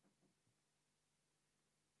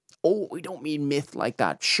 Oh, we don't mean myth like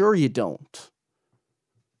that. Sure you don't.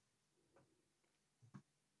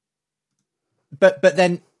 But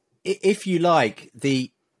then, if you like,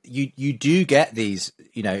 you do get these,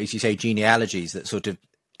 as you say, genealogies that sort of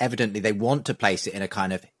evidently they want to place it in a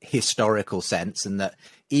kind of historical sense, and that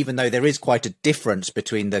even though there is quite a difference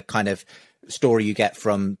between the kind of story you get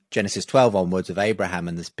from Genesis 12 onwards of Abraham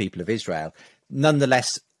and the people of Israel,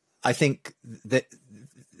 nonetheless, I think that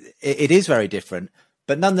it is very different.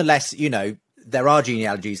 But nonetheless, there are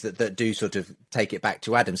genealogies that do sort of take it back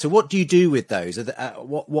to Adam. So what do you do with those?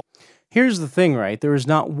 What? Here's the thing, right? There is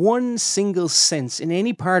not one single sense in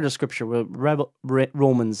any part of Scripture,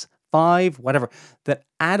 Romans 5, whatever, that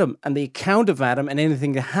Adam and the account of Adam and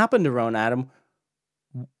anything that happened around Adam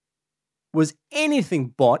was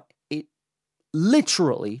anything but it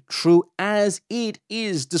literally true as it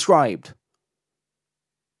is described.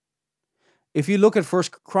 If you look at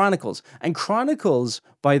First Chronicles, and Chronicles,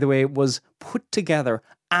 by the way, was put together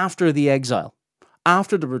after the exile,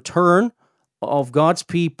 after the return of God's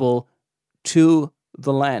people to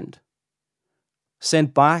the land,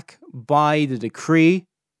 sent back by the decree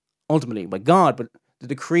ultimately by God, but the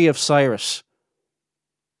decree of Cyrus,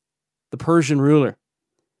 the Persian ruler.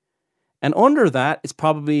 And under that, it's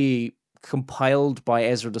probably compiled by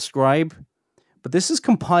Ezra the scribe, but this is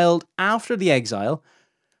compiled after the exile,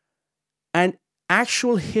 and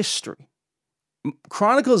actual history.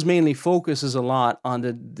 Chronicles mainly focuses a lot on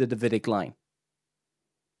the Davidic line.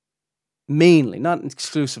 Mainly, not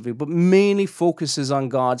exclusively, but mainly focuses on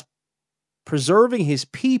God's preserving his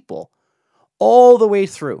people all the way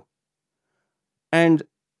through. And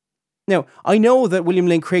now, I know that William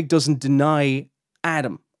Lane Craig doesn't deny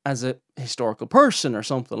Adam as a historical person or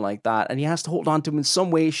something like that, and he has to hold on to him in some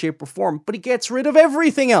way, shape, or form, but he gets rid of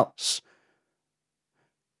everything else.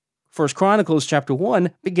 First Chronicles chapter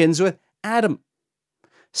 1 begins with Adam,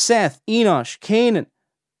 Seth, Enosh, Canaan,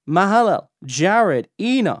 Mahalalel, Jared,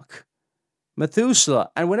 Enoch,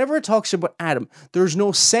 Methuselah. And whenever it talks about Adam, there's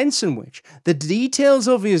no sense in which the details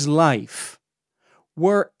of his life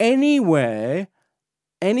were anything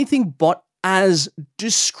but as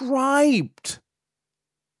described.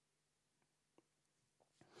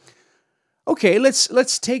 Okay,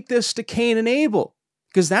 let's take this to Cain and Abel,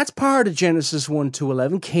 because that's part of Genesis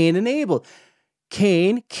 1-11, Cain and Abel.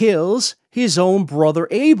 Cain kills his own brother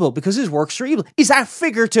Abel because his works are evil. Is that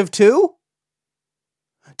figurative too?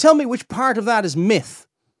 Tell me which part of that is myth.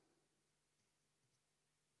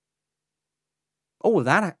 Oh,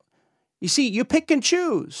 that... You see, you pick and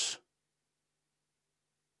choose.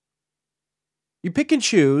 You pick and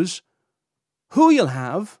choose who you'll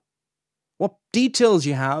have, what details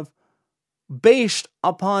you have, based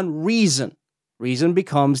upon reason. Reason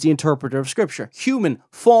becomes the interpreter of Scripture. Human,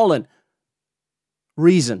 fallen,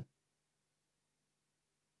 reason.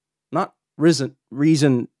 Not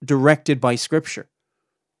reason directed by Scripture.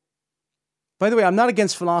 By the way, I'm not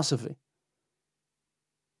against philosophy.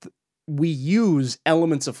 We use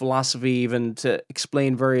elements of philosophy even to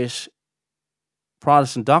explain various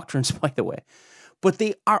Protestant doctrines, by the way. But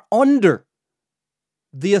they are under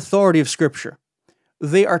the authority of Scripture.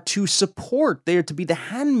 They are to support, they are to be the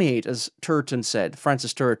handmaid, as Turton said,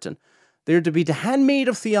 Francis Turton. They are to be the handmaid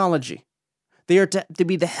of theology. They are to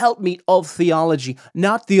be the helpmeet of theology,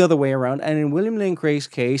 not the other way around. And in William Lane Craig's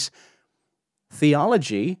case,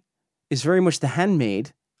 theology is very much the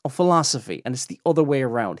handmaid of philosophy, and it's the other way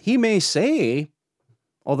around. He may say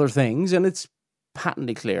other things, and it's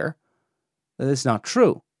patently clear that it's not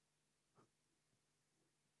true.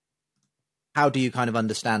 How do you kind of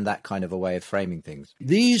understand that kind of a way of framing things?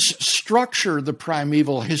 These structure the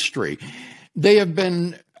primeval history. They have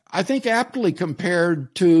been, I think, aptly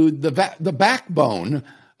compared to the backbone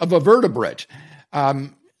of a vertebrate.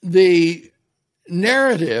 The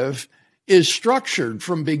narrative is structured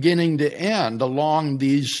from beginning to end along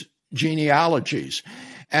these genealogies.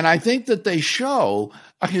 And I think that they show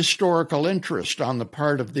a historical interest on the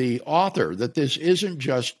part of the author, that this isn't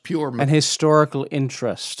just pure... An historical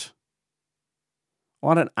interest.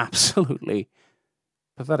 What an absolutely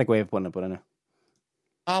pathetic way of putting it, but I know.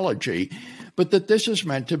 Mythology, but that this is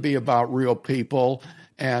meant to be about real people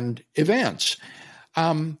and events.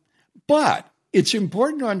 But it's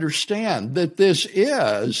important to understand that this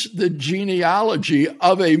is the genealogy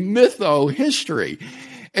of a mytho-history,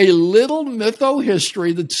 a little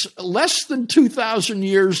mytho-history that's less than 2,000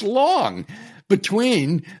 years long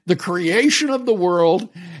between the creation of the world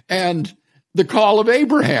and the call of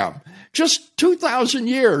Abraham. Just 2,000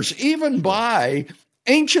 years, even by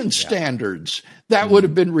ancient standards, that would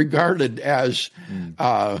have been regarded as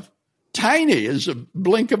tiny as a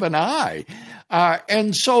blink of an eye.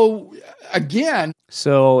 And so, again...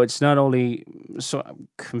 So it's not only... So I'm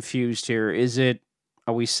confused here.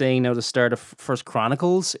 Are we saying now the start of First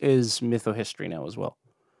Chronicles is mytho-history now as well?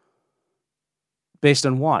 Based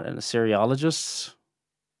on what? An Assyriologist?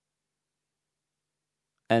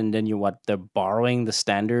 And then they're borrowing the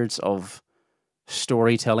standards of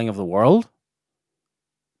storytelling of the world?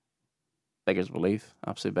 Beggars belief.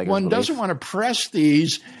 Absolutely beggars belief. One doesn't want to press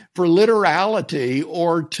these for literality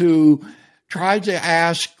or to try to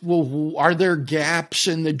ask, well, are there gaps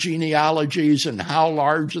in the genealogies and how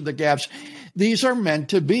large are the gaps? These are meant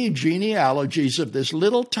to be genealogies of this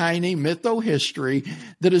little tiny mytho-history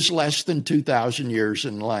that is less than 2,000 years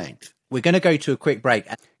in length. We're going to go to a quick break.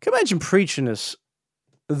 Can you imagine preaching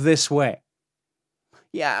this way?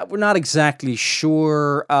 Yeah, we're not exactly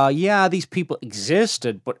sure. These people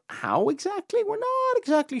existed, but how exactly? We're not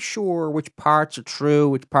exactly sure which parts are true,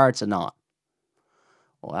 which parts are not.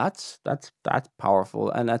 Well, that's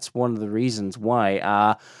powerful, and that's one of the reasons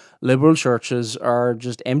why liberal churches are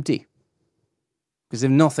just empty, because they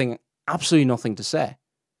have absolutely nothing to say.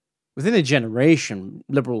 Within a generation,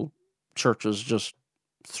 liberal churches just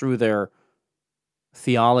threw their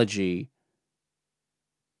theology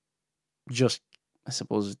just, I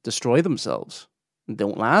suppose, destroy themselves and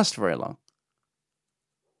don't last very long.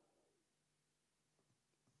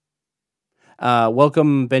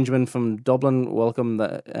 Welcome, Benjamin from Dublin. Welcome.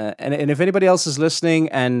 And if anybody else is listening,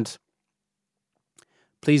 and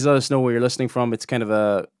please let us know where you're listening from. It's kind of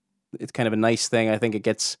a nice thing. I think it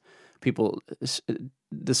gets people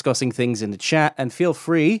discussing things in the chat. And feel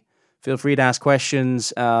free to ask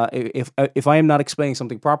questions. If I am not explaining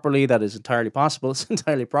something properly, that is entirely possible. It's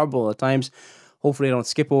entirely probable at times. Hopefully I don't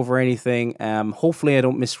skip over anything. Hopefully I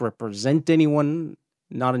don't misrepresent anyone.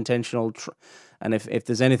 Not intentional. And if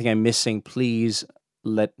there's anything I'm missing, please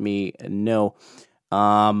let me know.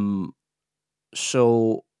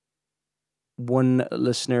 So one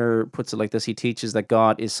listener puts it like this. He teaches that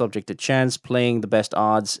God is subject to chance, playing the best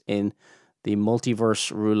odds in the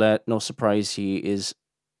multiverse roulette. No surprise he is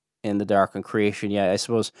in the dark on creation. Yeah, I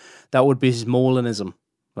suppose that would be his Molinism,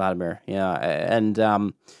 Vladimir. Yeah,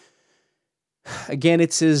 and again,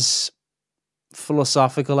 it's his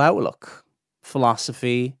philosophical outlook.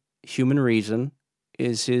 Philosophy, human reason,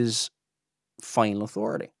 is his final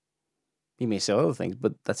authority. He may say other things,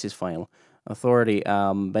 but that's his final authority.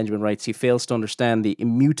 Benjamin writes, he fails to understand the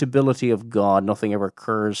immutability of God. Nothing ever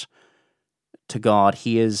occurs to God.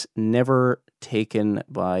 He is never taken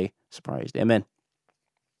by surprise. Amen.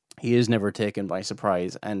 He is never taken by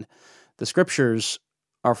surprise. And the scriptures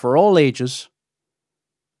are for all ages,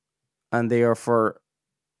 and they are for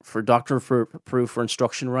doctrine, for proof, for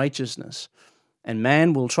instruction, righteousness. And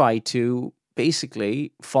man will try to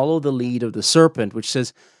basically follow the lead of the serpent, which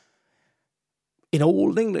says, in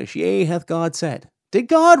Old English, yea, hath God said. Did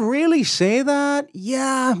God really say that?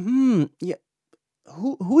 Yeah. Yeah.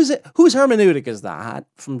 Who is it? Whose hermeneutic is that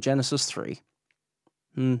from Genesis 3?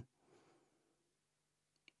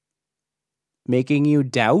 Making you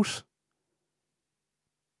doubt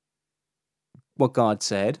what God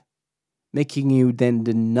said, making you then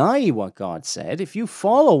deny what God said. If you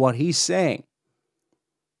follow what he's saying,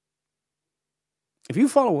 if you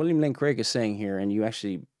follow what William Lane Craig is saying here, and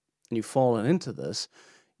you've fallen into this,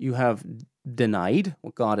 you have denied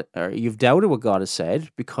what God, or you've doubted what God has said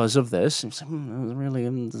because of this. And you say, it really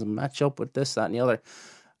doesn't match up with this, that, and the other.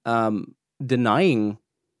 Denying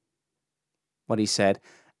what he said,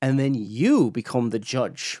 and then you become the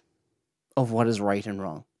judge of what is right and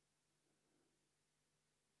wrong.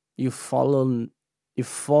 You've fallen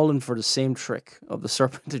for the same trick of the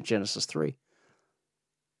serpent in Genesis 3.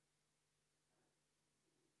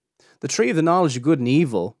 The tree of the knowledge of good and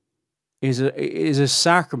evil is a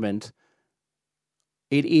sacrament.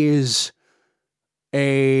 It is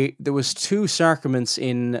there was 2 sacraments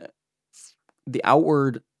in the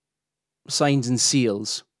outward signs and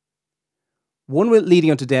seals. One leading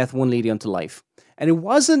unto death, one leading unto life. And it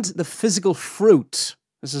wasn't the physical fruit.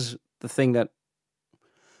 This is the thing that,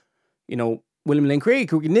 William Lane Craig,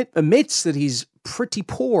 who admits that he's pretty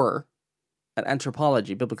poor at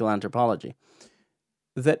anthropology, biblical anthropology,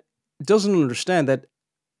 that doesn't understand that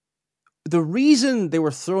the reason they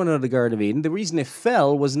were thrown out of the Garden of Eden, the reason they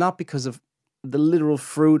fell, was not because of the literal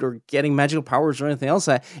fruit or getting magical powers or anything else.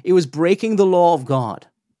 It was breaking the law of God.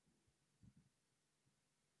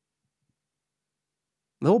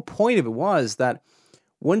 The whole point of it was that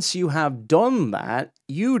once you have done that,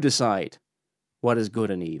 you decide what is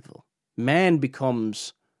good and evil. Man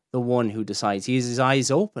becomes the one who decides. He has his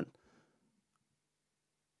eyes open.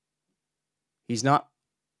 He's not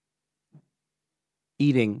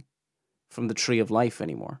eating from the tree of life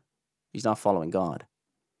anymore. He's not following God.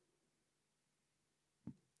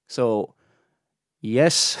 So,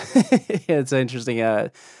 yes, it's interesting.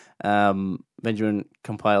 Benjamin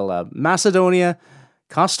compiled Macedonia,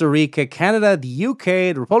 Costa Rica, Canada, the UK,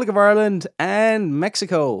 the Republic of Ireland, and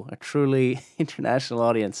Mexico. A truly international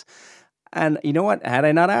audience. And you know what? Had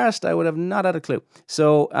I not asked, I would have not had a clue.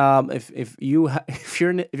 So, if your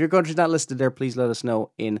country's not listed there, please let us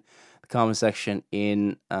know in the comment section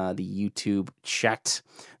in the YouTube chat.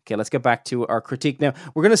 Okay, let's get back to our critique now.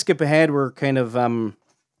 We're going to skip ahead. We're kind of there's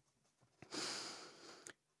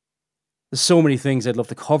so many things I'd love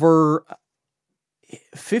to cover.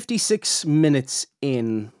 56 minutes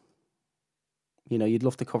in, you'd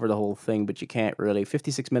love to cover the whole thing, but you can't really.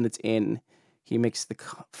 56 minutes in, he makes the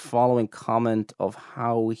following comment of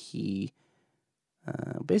how he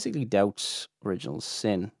basically doubts original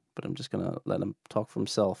sin. But I'm just going to let him talk for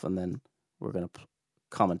himself, and then we're going to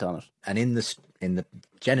comment on it. And in the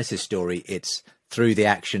Genesis story, it's through the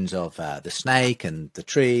actions of the snake and the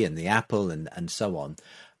tree and the apple and so on.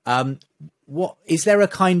 What is there a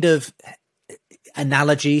kind of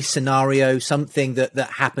analogy, scenario, something that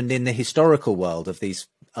happened in the historical world of these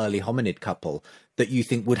early hominid couple that you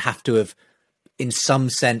think would have to have, in some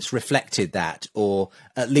sense, reflected that, or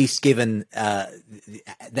at least given there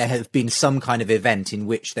have been some kind of event in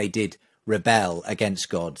which they did rebel against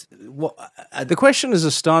God? The question is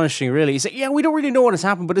astonishing, really. You say, yeah, we don't really know what has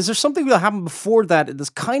happened, but is there something that happened before that that's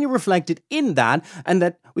kind of reflected in that, and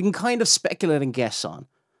that we can kind of speculate and guess on?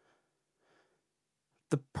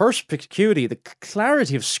 The perspicuity, the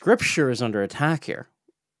clarity of Scripture is under attack here.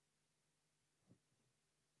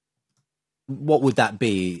 What would that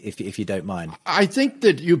be, if you don't mind? I think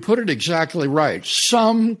that you put it exactly right.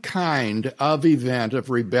 Some kind of event of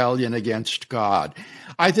rebellion against God.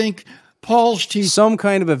 I think Paul's teaching... Some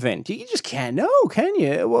kind of event. You just can't know, can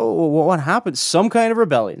you? What happened? Some kind of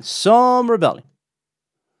rebellion. Some rebellion.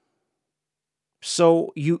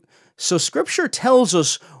 So Scripture tells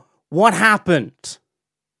us what happened.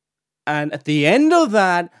 And at the end of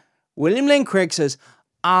that, William Lane Craig says,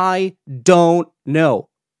 I don't know.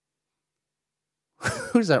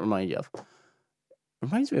 Who does that remind you of?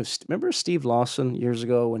 Reminds me of, remember Steve Lawson years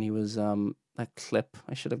ago when he was, that clip?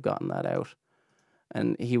 I should have gotten that out.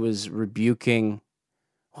 And he was rebuking,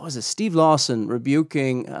 what was it? Steve Lawson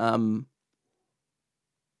rebuking, I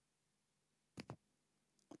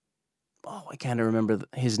can't remember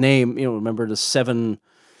his name. Remember the 7,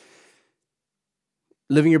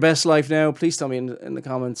 living your best life now. Please tell me in the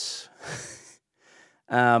comments.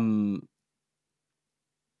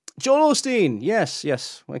 Joel Osteen,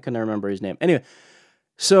 yes. Why couldn't I remember his name? Anyway,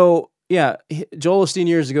 so yeah, Joel Osteen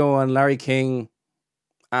years ago on Larry King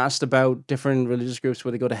asked about different religious groups,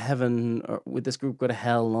 would they go to heaven or would this group go to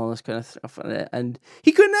hell and all this kind of stuff, and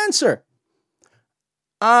he couldn't answer.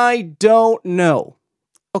 I don't know.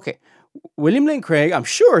 Okay, William Lane Craig, I'm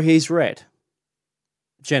sure he's read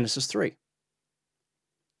Genesis 3.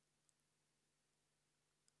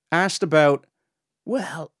 Asked about,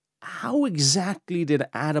 well, how exactly did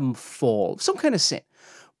Adam fall? Some kind of sin.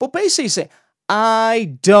 But basically say,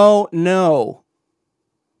 I don't know.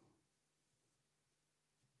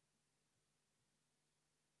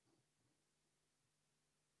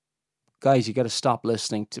 Guys, you got to stop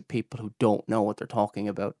listening to people who don't know what they're talking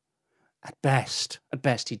about. At best,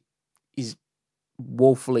 he's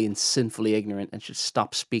woefully and sinfully ignorant and should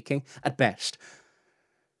stop speaking. At best.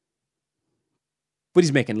 But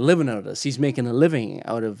he's making a living out of this. He's making a living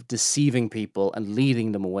out of deceiving people and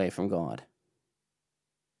leading them away from God.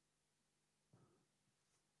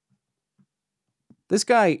 This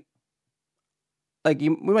guy, we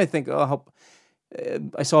might think,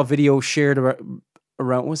 I saw a video shared around,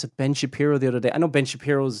 what was it, Ben Shapiro the other day. I know Ben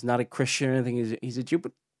Shapiro's not a Christian or anything, he's a Jew,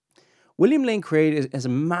 but William Lane Craig has a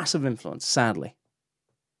massive influence, sadly.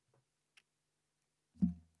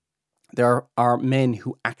 There are men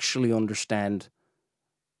who actually understand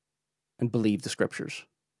and believe the Scriptures.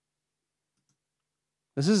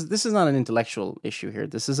 This is not an intellectual issue here.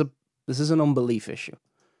 This is an unbelief issue.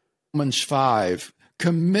 Romans 5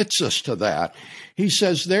 commits us to that. He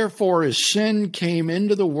says, therefore, as sin came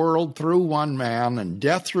into the world through one man and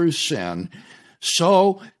death through sin,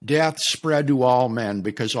 so death spread to all men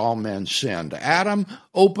because all men sinned. Adam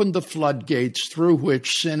opened the floodgates through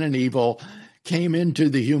which sin and evil came into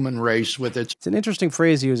the human race with its... It's an interesting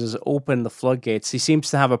phrase he uses, open the floodgates. He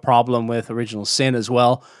seems to have a problem with original sin as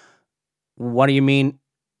well. What do you mean?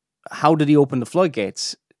 How did he open the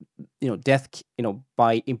floodgates? Death,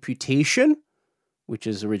 by imputation, which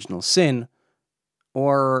is original sin.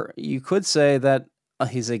 Or you could say that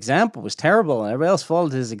his example was terrible and everybody else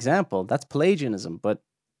followed his example. That's Pelagianism, but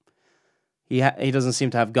he doesn't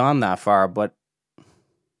seem to have gone that far, but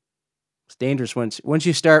it's dangerous once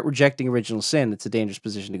you start rejecting original sin. It's a dangerous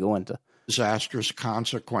position to go into. Disastrous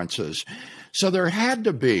consequences. So there had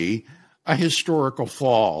to be a historical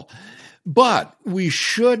fall, but we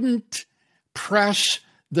shouldn't press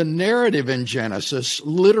the narrative in Genesis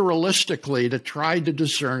literalistically to try to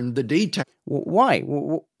discern the details. Why?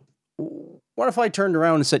 What if I turned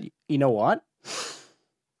around and said, you know what?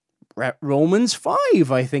 Romans 5,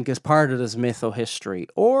 I think, is part of this mytho-history,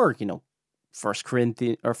 or 1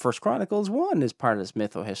 Chronicles 1 is part of this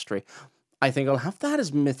mytho-history. I think I'll have that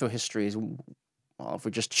as mytho-history. Well, if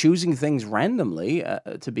we're just choosing things randomly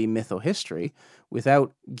to be mytho-history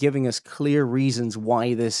without giving us clear reasons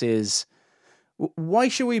why this is, why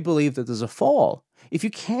should we believe that there's a fall? If you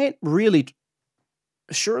can't really,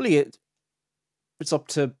 surely it's up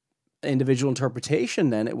to individual interpretation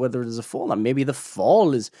then whether there's a fall. Now, maybe the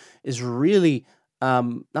fall is really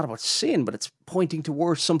not about sin, but it's pointing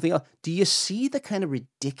towards something else. Do you see the kind of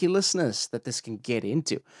ridiculousness that this can get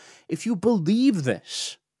into? If you believe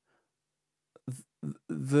this,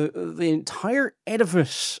 the entire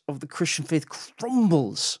edifice of the Christian faith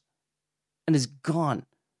crumbles and is gone.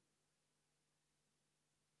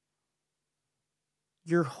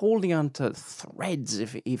 you're holding on to threads,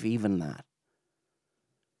 if even that.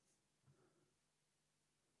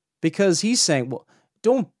 Because he's saying, well,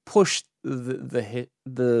 don't push the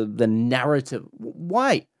narrative.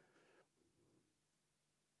 Why?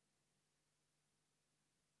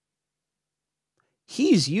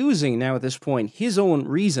 He's using now at this point his own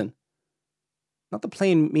reason, not the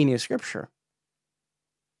plain meaning of Scripture,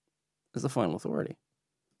 as the final authority.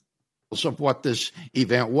 Of what this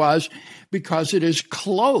event was, because it is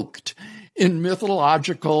cloaked in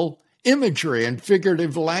mythological imagery and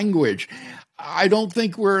figurative language. I don't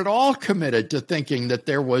think we're at all committed to thinking that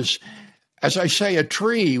there was, as I say, a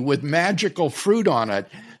tree with magical fruit on it,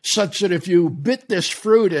 such that if you bit this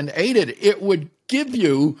fruit and ate it, it would give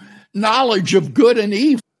you knowledge of good and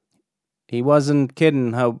evil. He wasn't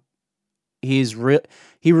kidding how he's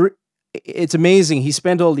it's amazing. He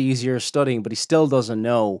spent all these years studying, but he still doesn't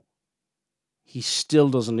know. He still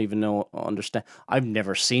doesn't even understand. I've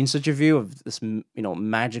never seen such a view of this,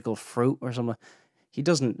 magical fruit or something. He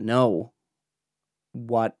doesn't know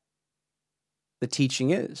what the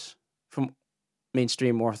teaching is from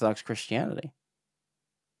mainstream Orthodox Christianity.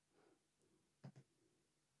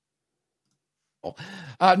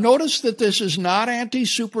 Notice that this is not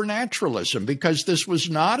anti-supernaturalism, because this was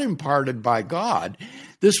not imparted by God.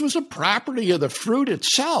 This was a property of the fruit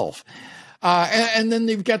itself. And then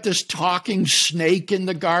they've got this talking snake in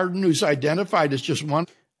the garden who's identified as just one.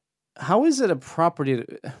 How is it a property?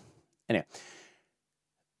 Anyway.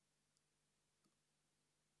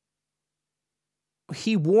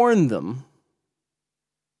 He warned them,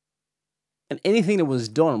 and anything that was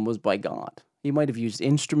done was by God. He might have used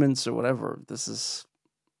instruments or whatever. It's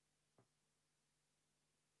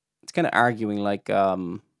kind of arguing like a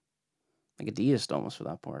deist almost for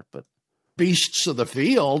that part, but beasts of the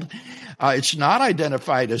field. It's not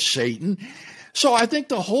identified as Satan. So I think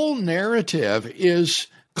the whole narrative is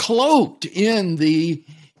cloaked in the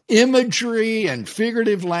imagery and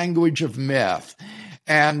figurative language of myth.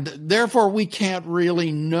 And therefore, we can't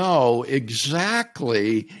really know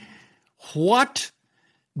exactly what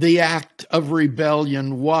the act of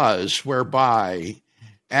rebellion was, whereby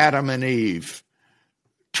Adam and Eve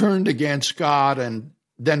turned against God and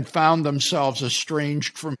then found themselves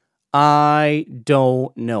estranged from. I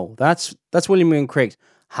don't know. That's William Lane Craig.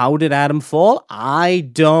 How did Adam fall? I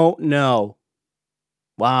don't know.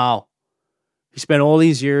 Wow. He spent all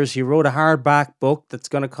these years. He wrote a hardback book that's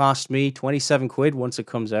going to cost me 27 quid once it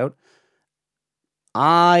comes out.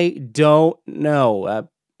 I don't know.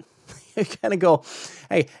 You kind of go,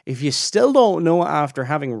 hey, if you still don't know after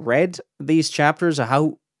having read these chapters of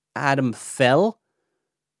how Adam fell,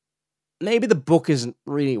 maybe the book isn't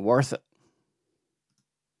really worth it.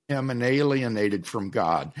 Him and alienated from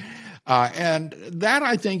God. And that,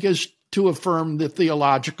 I think, is to affirm the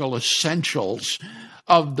theological essentials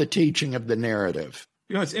of the teaching of the narrative.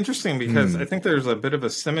 It's interesting because I think there's a bit of a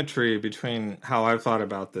symmetry between how I've thought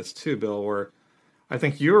about this too, Bill, where I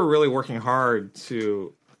think you were really working hard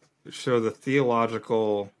to show the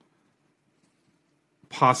theological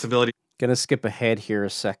possibility. Gonna skip ahead here a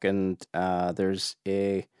second.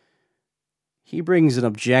 He brings an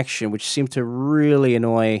objection which seemed to really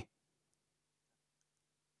annoy.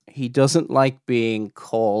 He doesn't like being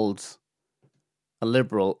called a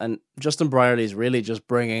liberal, and Justin Brierley is really just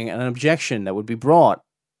bringing an objection that would be brought.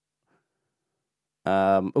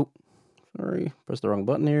 Sorry, pressed the wrong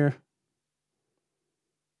button here.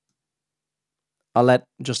 I'll let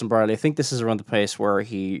Justin Brierley. I think this is around the place where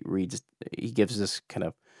he gives this kind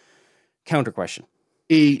of counter question.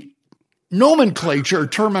 The nomenclature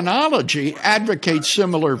terminology advocates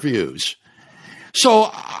similar views. So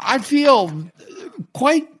I feel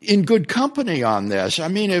quite in good company on this. I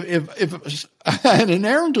mean, if an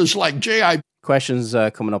inerrantist like J.I. Questions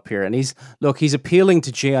coming up here, and he's appealing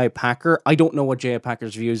to J.I. Packer. I don't know what J.I.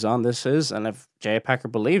 Packer's views on this is, and if J.I. Packer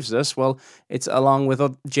believes this, well, it's along with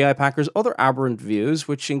J.I. Packer's other aberrant views,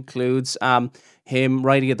 which includes him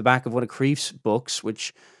writing at the back of one of Creef's books,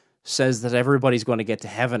 which says that everybody's going to get to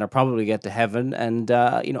heaven or probably get to heaven, and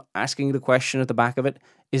asking the question at the back of it,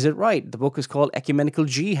 is it right? The book is called Ecumenical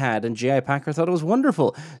Jihad, and J.I. Packer thought it was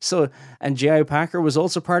wonderful. And J.I. Packer was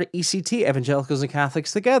also part of ECT, Evangelicals and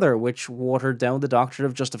Catholics Together, which watered down the doctrine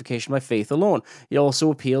of justification by faith alone. He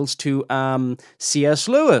also appeals to C.S.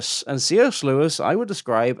 Lewis, and C.S. Lewis I would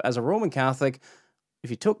describe as a Roman Catholic if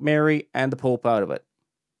you took Mary and the Pope out of it.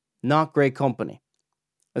 Not great company.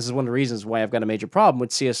 This is one of the reasons why I've got a major problem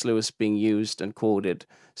with C.S. Lewis being used and quoted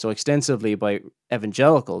so extensively by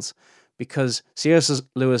evangelicals, because C.S.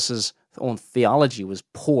 Lewis's own theology was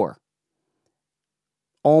poor.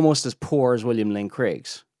 Almost as poor as William Lane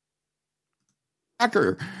Craig's.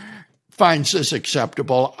 Packer finds this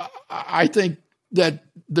acceptable, I think that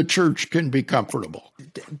the church can be comfortable.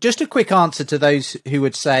 Just a quick answer to those who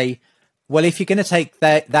would say, well, if you're going to take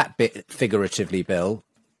that bit figuratively, Bill,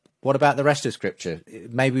 what about the rest of Scripture?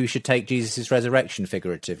 Maybe we should take Jesus' resurrection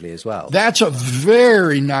figuratively as well. That's a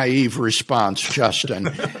very naive response, Justin.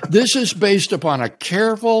 This is based upon a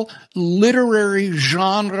careful literary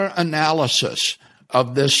genre analysis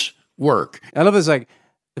of this work. I love this, like,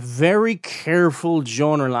 very careful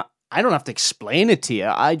genre. I don't have to explain it to you.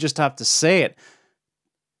 I just have to say it.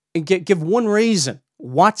 And give one reason.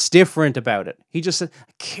 What's different about it? He just said,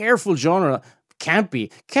 careful genre. Can't be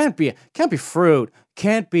fruit.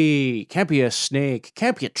 Can't be a snake.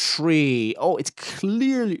 Can't be a tree. Oh, it's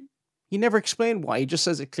clearly. He never explained why. He just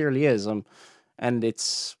says it clearly is. And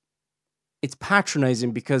it's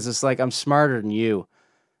patronizing because it's like, I'm smarter than you.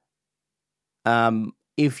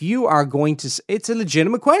 If you are going to, it's a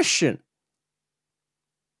legitimate question.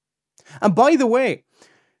 And by the way,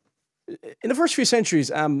 in the first few centuries,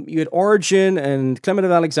 you had Origen and Clement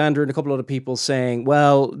of Alexander and a couple other people saying,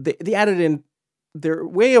 well, they added in their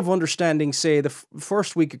way of understanding, say, the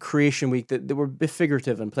first week of creation week, that they were a bit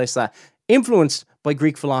figurative and placed that, influenced by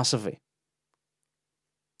Greek philosophy.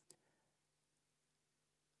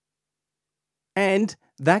 And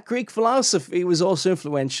that Greek philosophy was also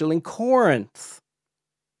influential in Corinth.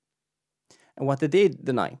 And what did they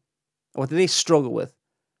deny? What did they struggle with?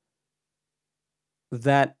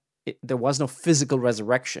 That there was no physical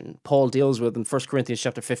resurrection. Paul deals with in 1 Corinthians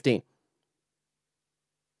chapter 15.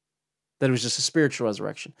 That it was just a spiritual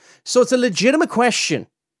resurrection. So it's a legitimate question.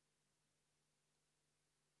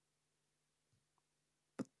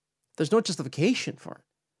 But there's no justification for it.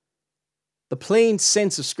 The plain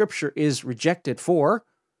sense of Scripture is rejected for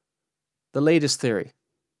the latest theory,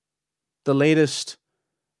 the latest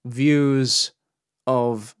views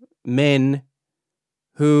of men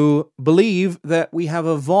who believe that we have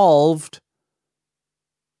evolved.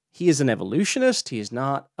 He is an evolutionist. He is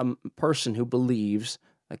not a person who believes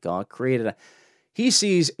that God created it. He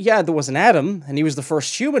sees, yeah, there was an Adam, and he was the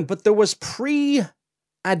first human, but there was pre-Adamic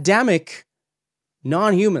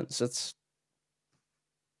non-humans. That's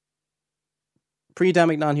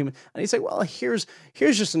pre-Adamic non-human. And he's like, well, here's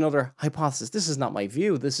just another hypothesis. This is not my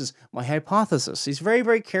view. This is my hypothesis. He's very,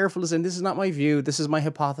 very careful, saying, this is not my view. This is my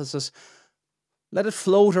hypothesis. Let it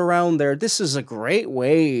float around there. This is a great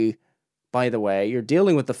way, by the way. You're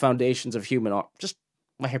dealing with the foundations of human art. Just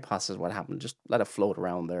my hypothesis, what happened. Just let it float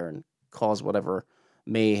around there and cause whatever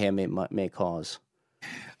mayhem it may cause.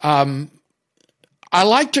 I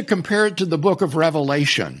like to compare it to the book of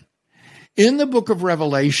Revelation. In the book of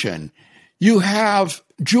Revelation, you have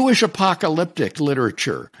Jewish apocalyptic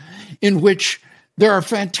literature in which there are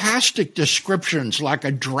fantastic descriptions like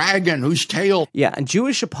a dragon whose tail... Yeah, and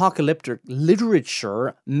Jewish apocalyptic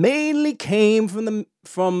literature mainly came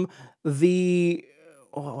from the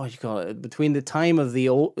what do you call it? Between the time of the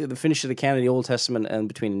finish of the canon of the Old Testament and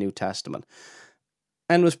between the New Testament.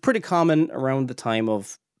 And was pretty common around the time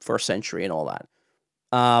of first century and all that.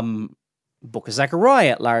 Book of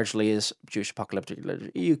Zechariah largely is Jewish apocalyptic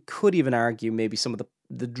literature. You could even argue maybe some of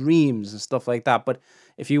the dreams and stuff like that. But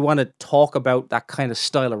if you want to talk about that kind of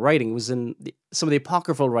style of writing, it was in some of the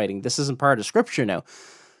apocryphal writing. This isn't part of Scripture now.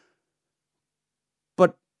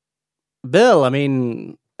 But Bill, I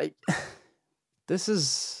mean, this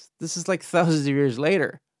is like thousands of years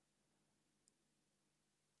later,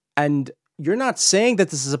 and you're not saying that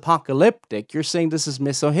this is apocalyptic. You're saying this is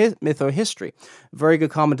mytho-history. Very good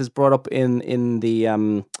comment is brought up in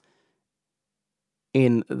the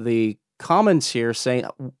comments here, saying,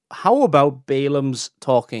 how about Balaam's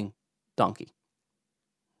talking donkey?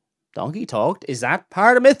 Donkey talked. Is that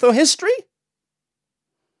part of mytho-history?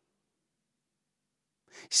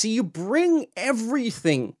 See, you bring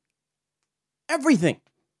everything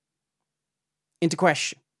into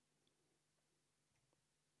question.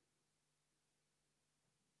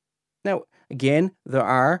 Now, again, there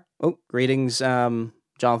are... Oh, greetings,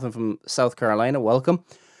 Jonathan from South Carolina. Welcome.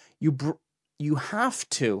 You have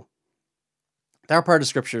to... There are part of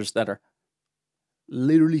scriptures that are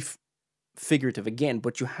literally figurative again,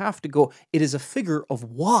 but you have to go, it is a figure of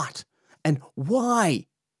what and why.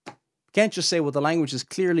 You can't just say, well, the language is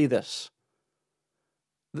clearly this.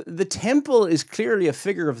 The temple is clearly a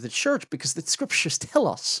figure of the church because the scriptures tell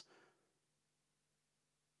us.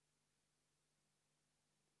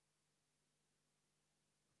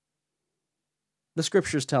 The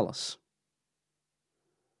scriptures tell us.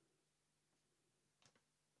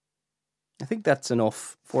 I think that's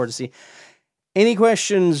enough for to see. Any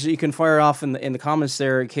questions you can fire off in the comments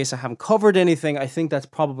there in case I haven't covered anything. I think that's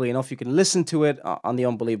probably enough. You can listen to it on the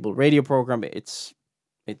Unbelievable Radio program. It's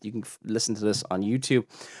You can listen to this on YouTube.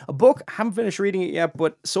 A book, I haven't finished reading it yet,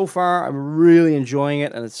 but so far I'm really enjoying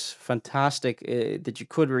it, and it's fantastic that you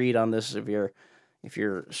could read on this if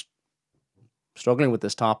you're struggling with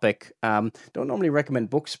this topic. Don't normally recommend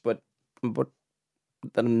books, but that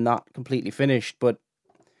I'm not completely finished. But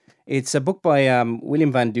it's a book by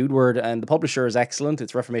William Van Doedwaard, and the publisher is excellent.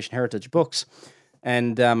 It's Reformation Heritage Books,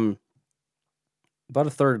 and about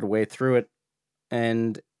a third of the way through it,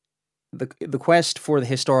 and the quest for the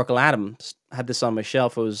historical Adam. Had this on my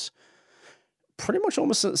shelf. It was pretty much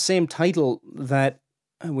almost the same title that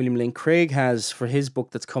William Lane Craig has for his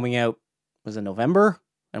book that's coming out. Was in November,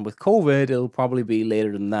 and with COVID, it'll probably be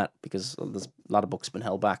later than that because there's a lot of books been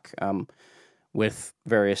held back with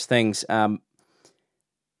various things. William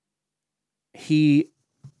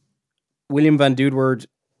Van Doedwaard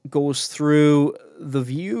goes through the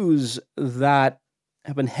views that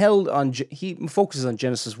have been held on. He focuses on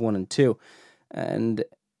Genesis 1 and 2, and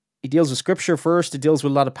he deals with scripture first. He deals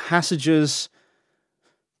with a lot of passages.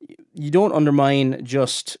 You don't undermine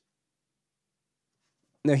just.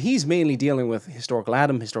 Now, he's mainly dealing with historical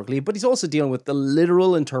Adam, historical Eve, but he's also dealing with the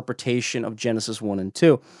literal interpretation of Genesis 1 and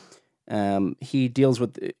 2. He deals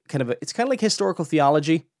with it's kind of like historical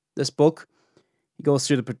theology, this book. He goes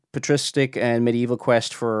through the patristic and medieval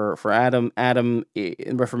quest for Adam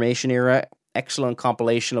in Reformation era. Excellent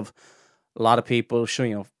compilation of a lot of people,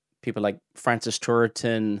 showing people like Francis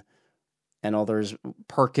Turretin and others,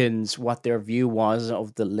 Perkins, what their view was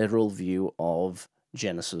of the literal view of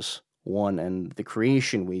Genesis 1 and the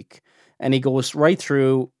creation week. And he goes right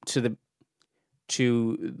through to the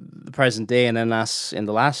present day, and then asks in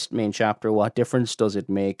the last main chapter, what difference does it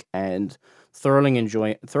make? And thoroughly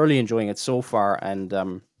enjoying it so far. And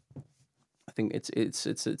I think it's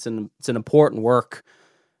an important work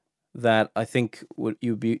that I think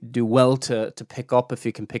do well to pick up if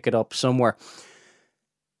you can pick it up somewhere.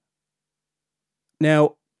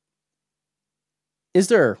 Now, is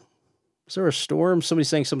there a storm? Somebody's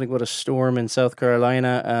saying something about a storm in South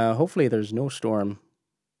Carolina. Hopefully there's no storm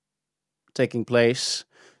taking place.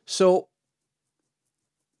 So,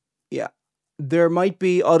 yeah, there might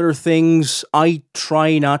be other things. I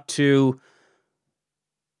try not to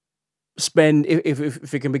spend,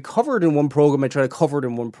 if it can be covered in one program, I try to cover it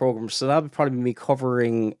in one program. So that would probably be me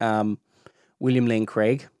covering William Lane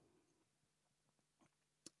Craig.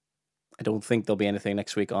 I don't think there'll be anything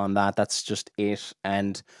next week on that. That's just it.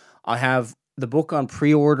 And I have the book on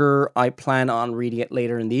pre-order. I plan on reading it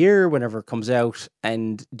later in the year, whenever it comes out,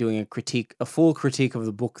 and doing a full critique of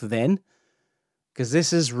the book then. Because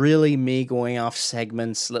this is really me going off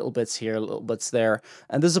segments, little bits here, little bits there.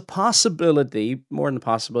 And there's a possibility, more than a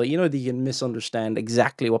possibility, that you can misunderstand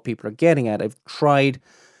exactly what people are getting at. I've tried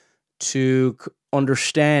to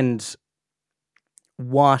understand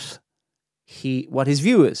what his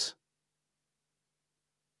view is.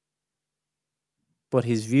 But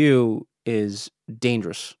his view is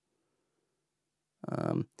dangerous.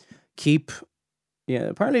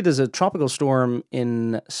 Apparently there's a tropical storm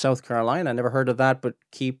in South Carolina. I never heard of that, but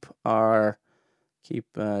keep Jonathan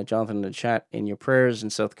in the chat in your prayers in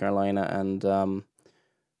South Carolina, and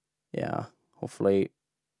hopefully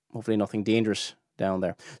nothing dangerous down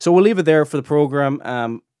there. So we'll leave it there for the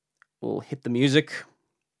program. We'll hit the music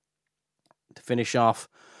to finish off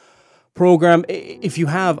program. If you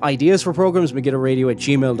have ideas for programs,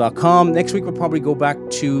 megiddoradio@gmail.com. Next week we'll probably go back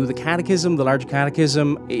to the catechism, the larger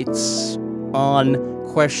catechism. It's on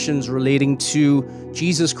questions relating to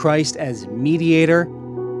Jesus Christ as mediator,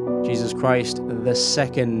 Jesus Christ the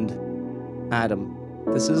second Adam.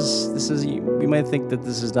 This is you might think that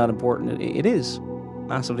this is not important. It is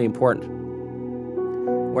massively important.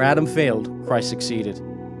 Where Adam failed, Christ succeeded.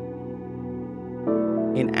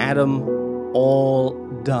 In Adam all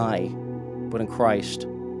die, but in Christ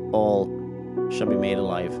all shall be made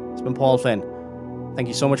alive. It's been Paul Flynn. Thank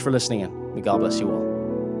you so much for listening in. May God bless you all.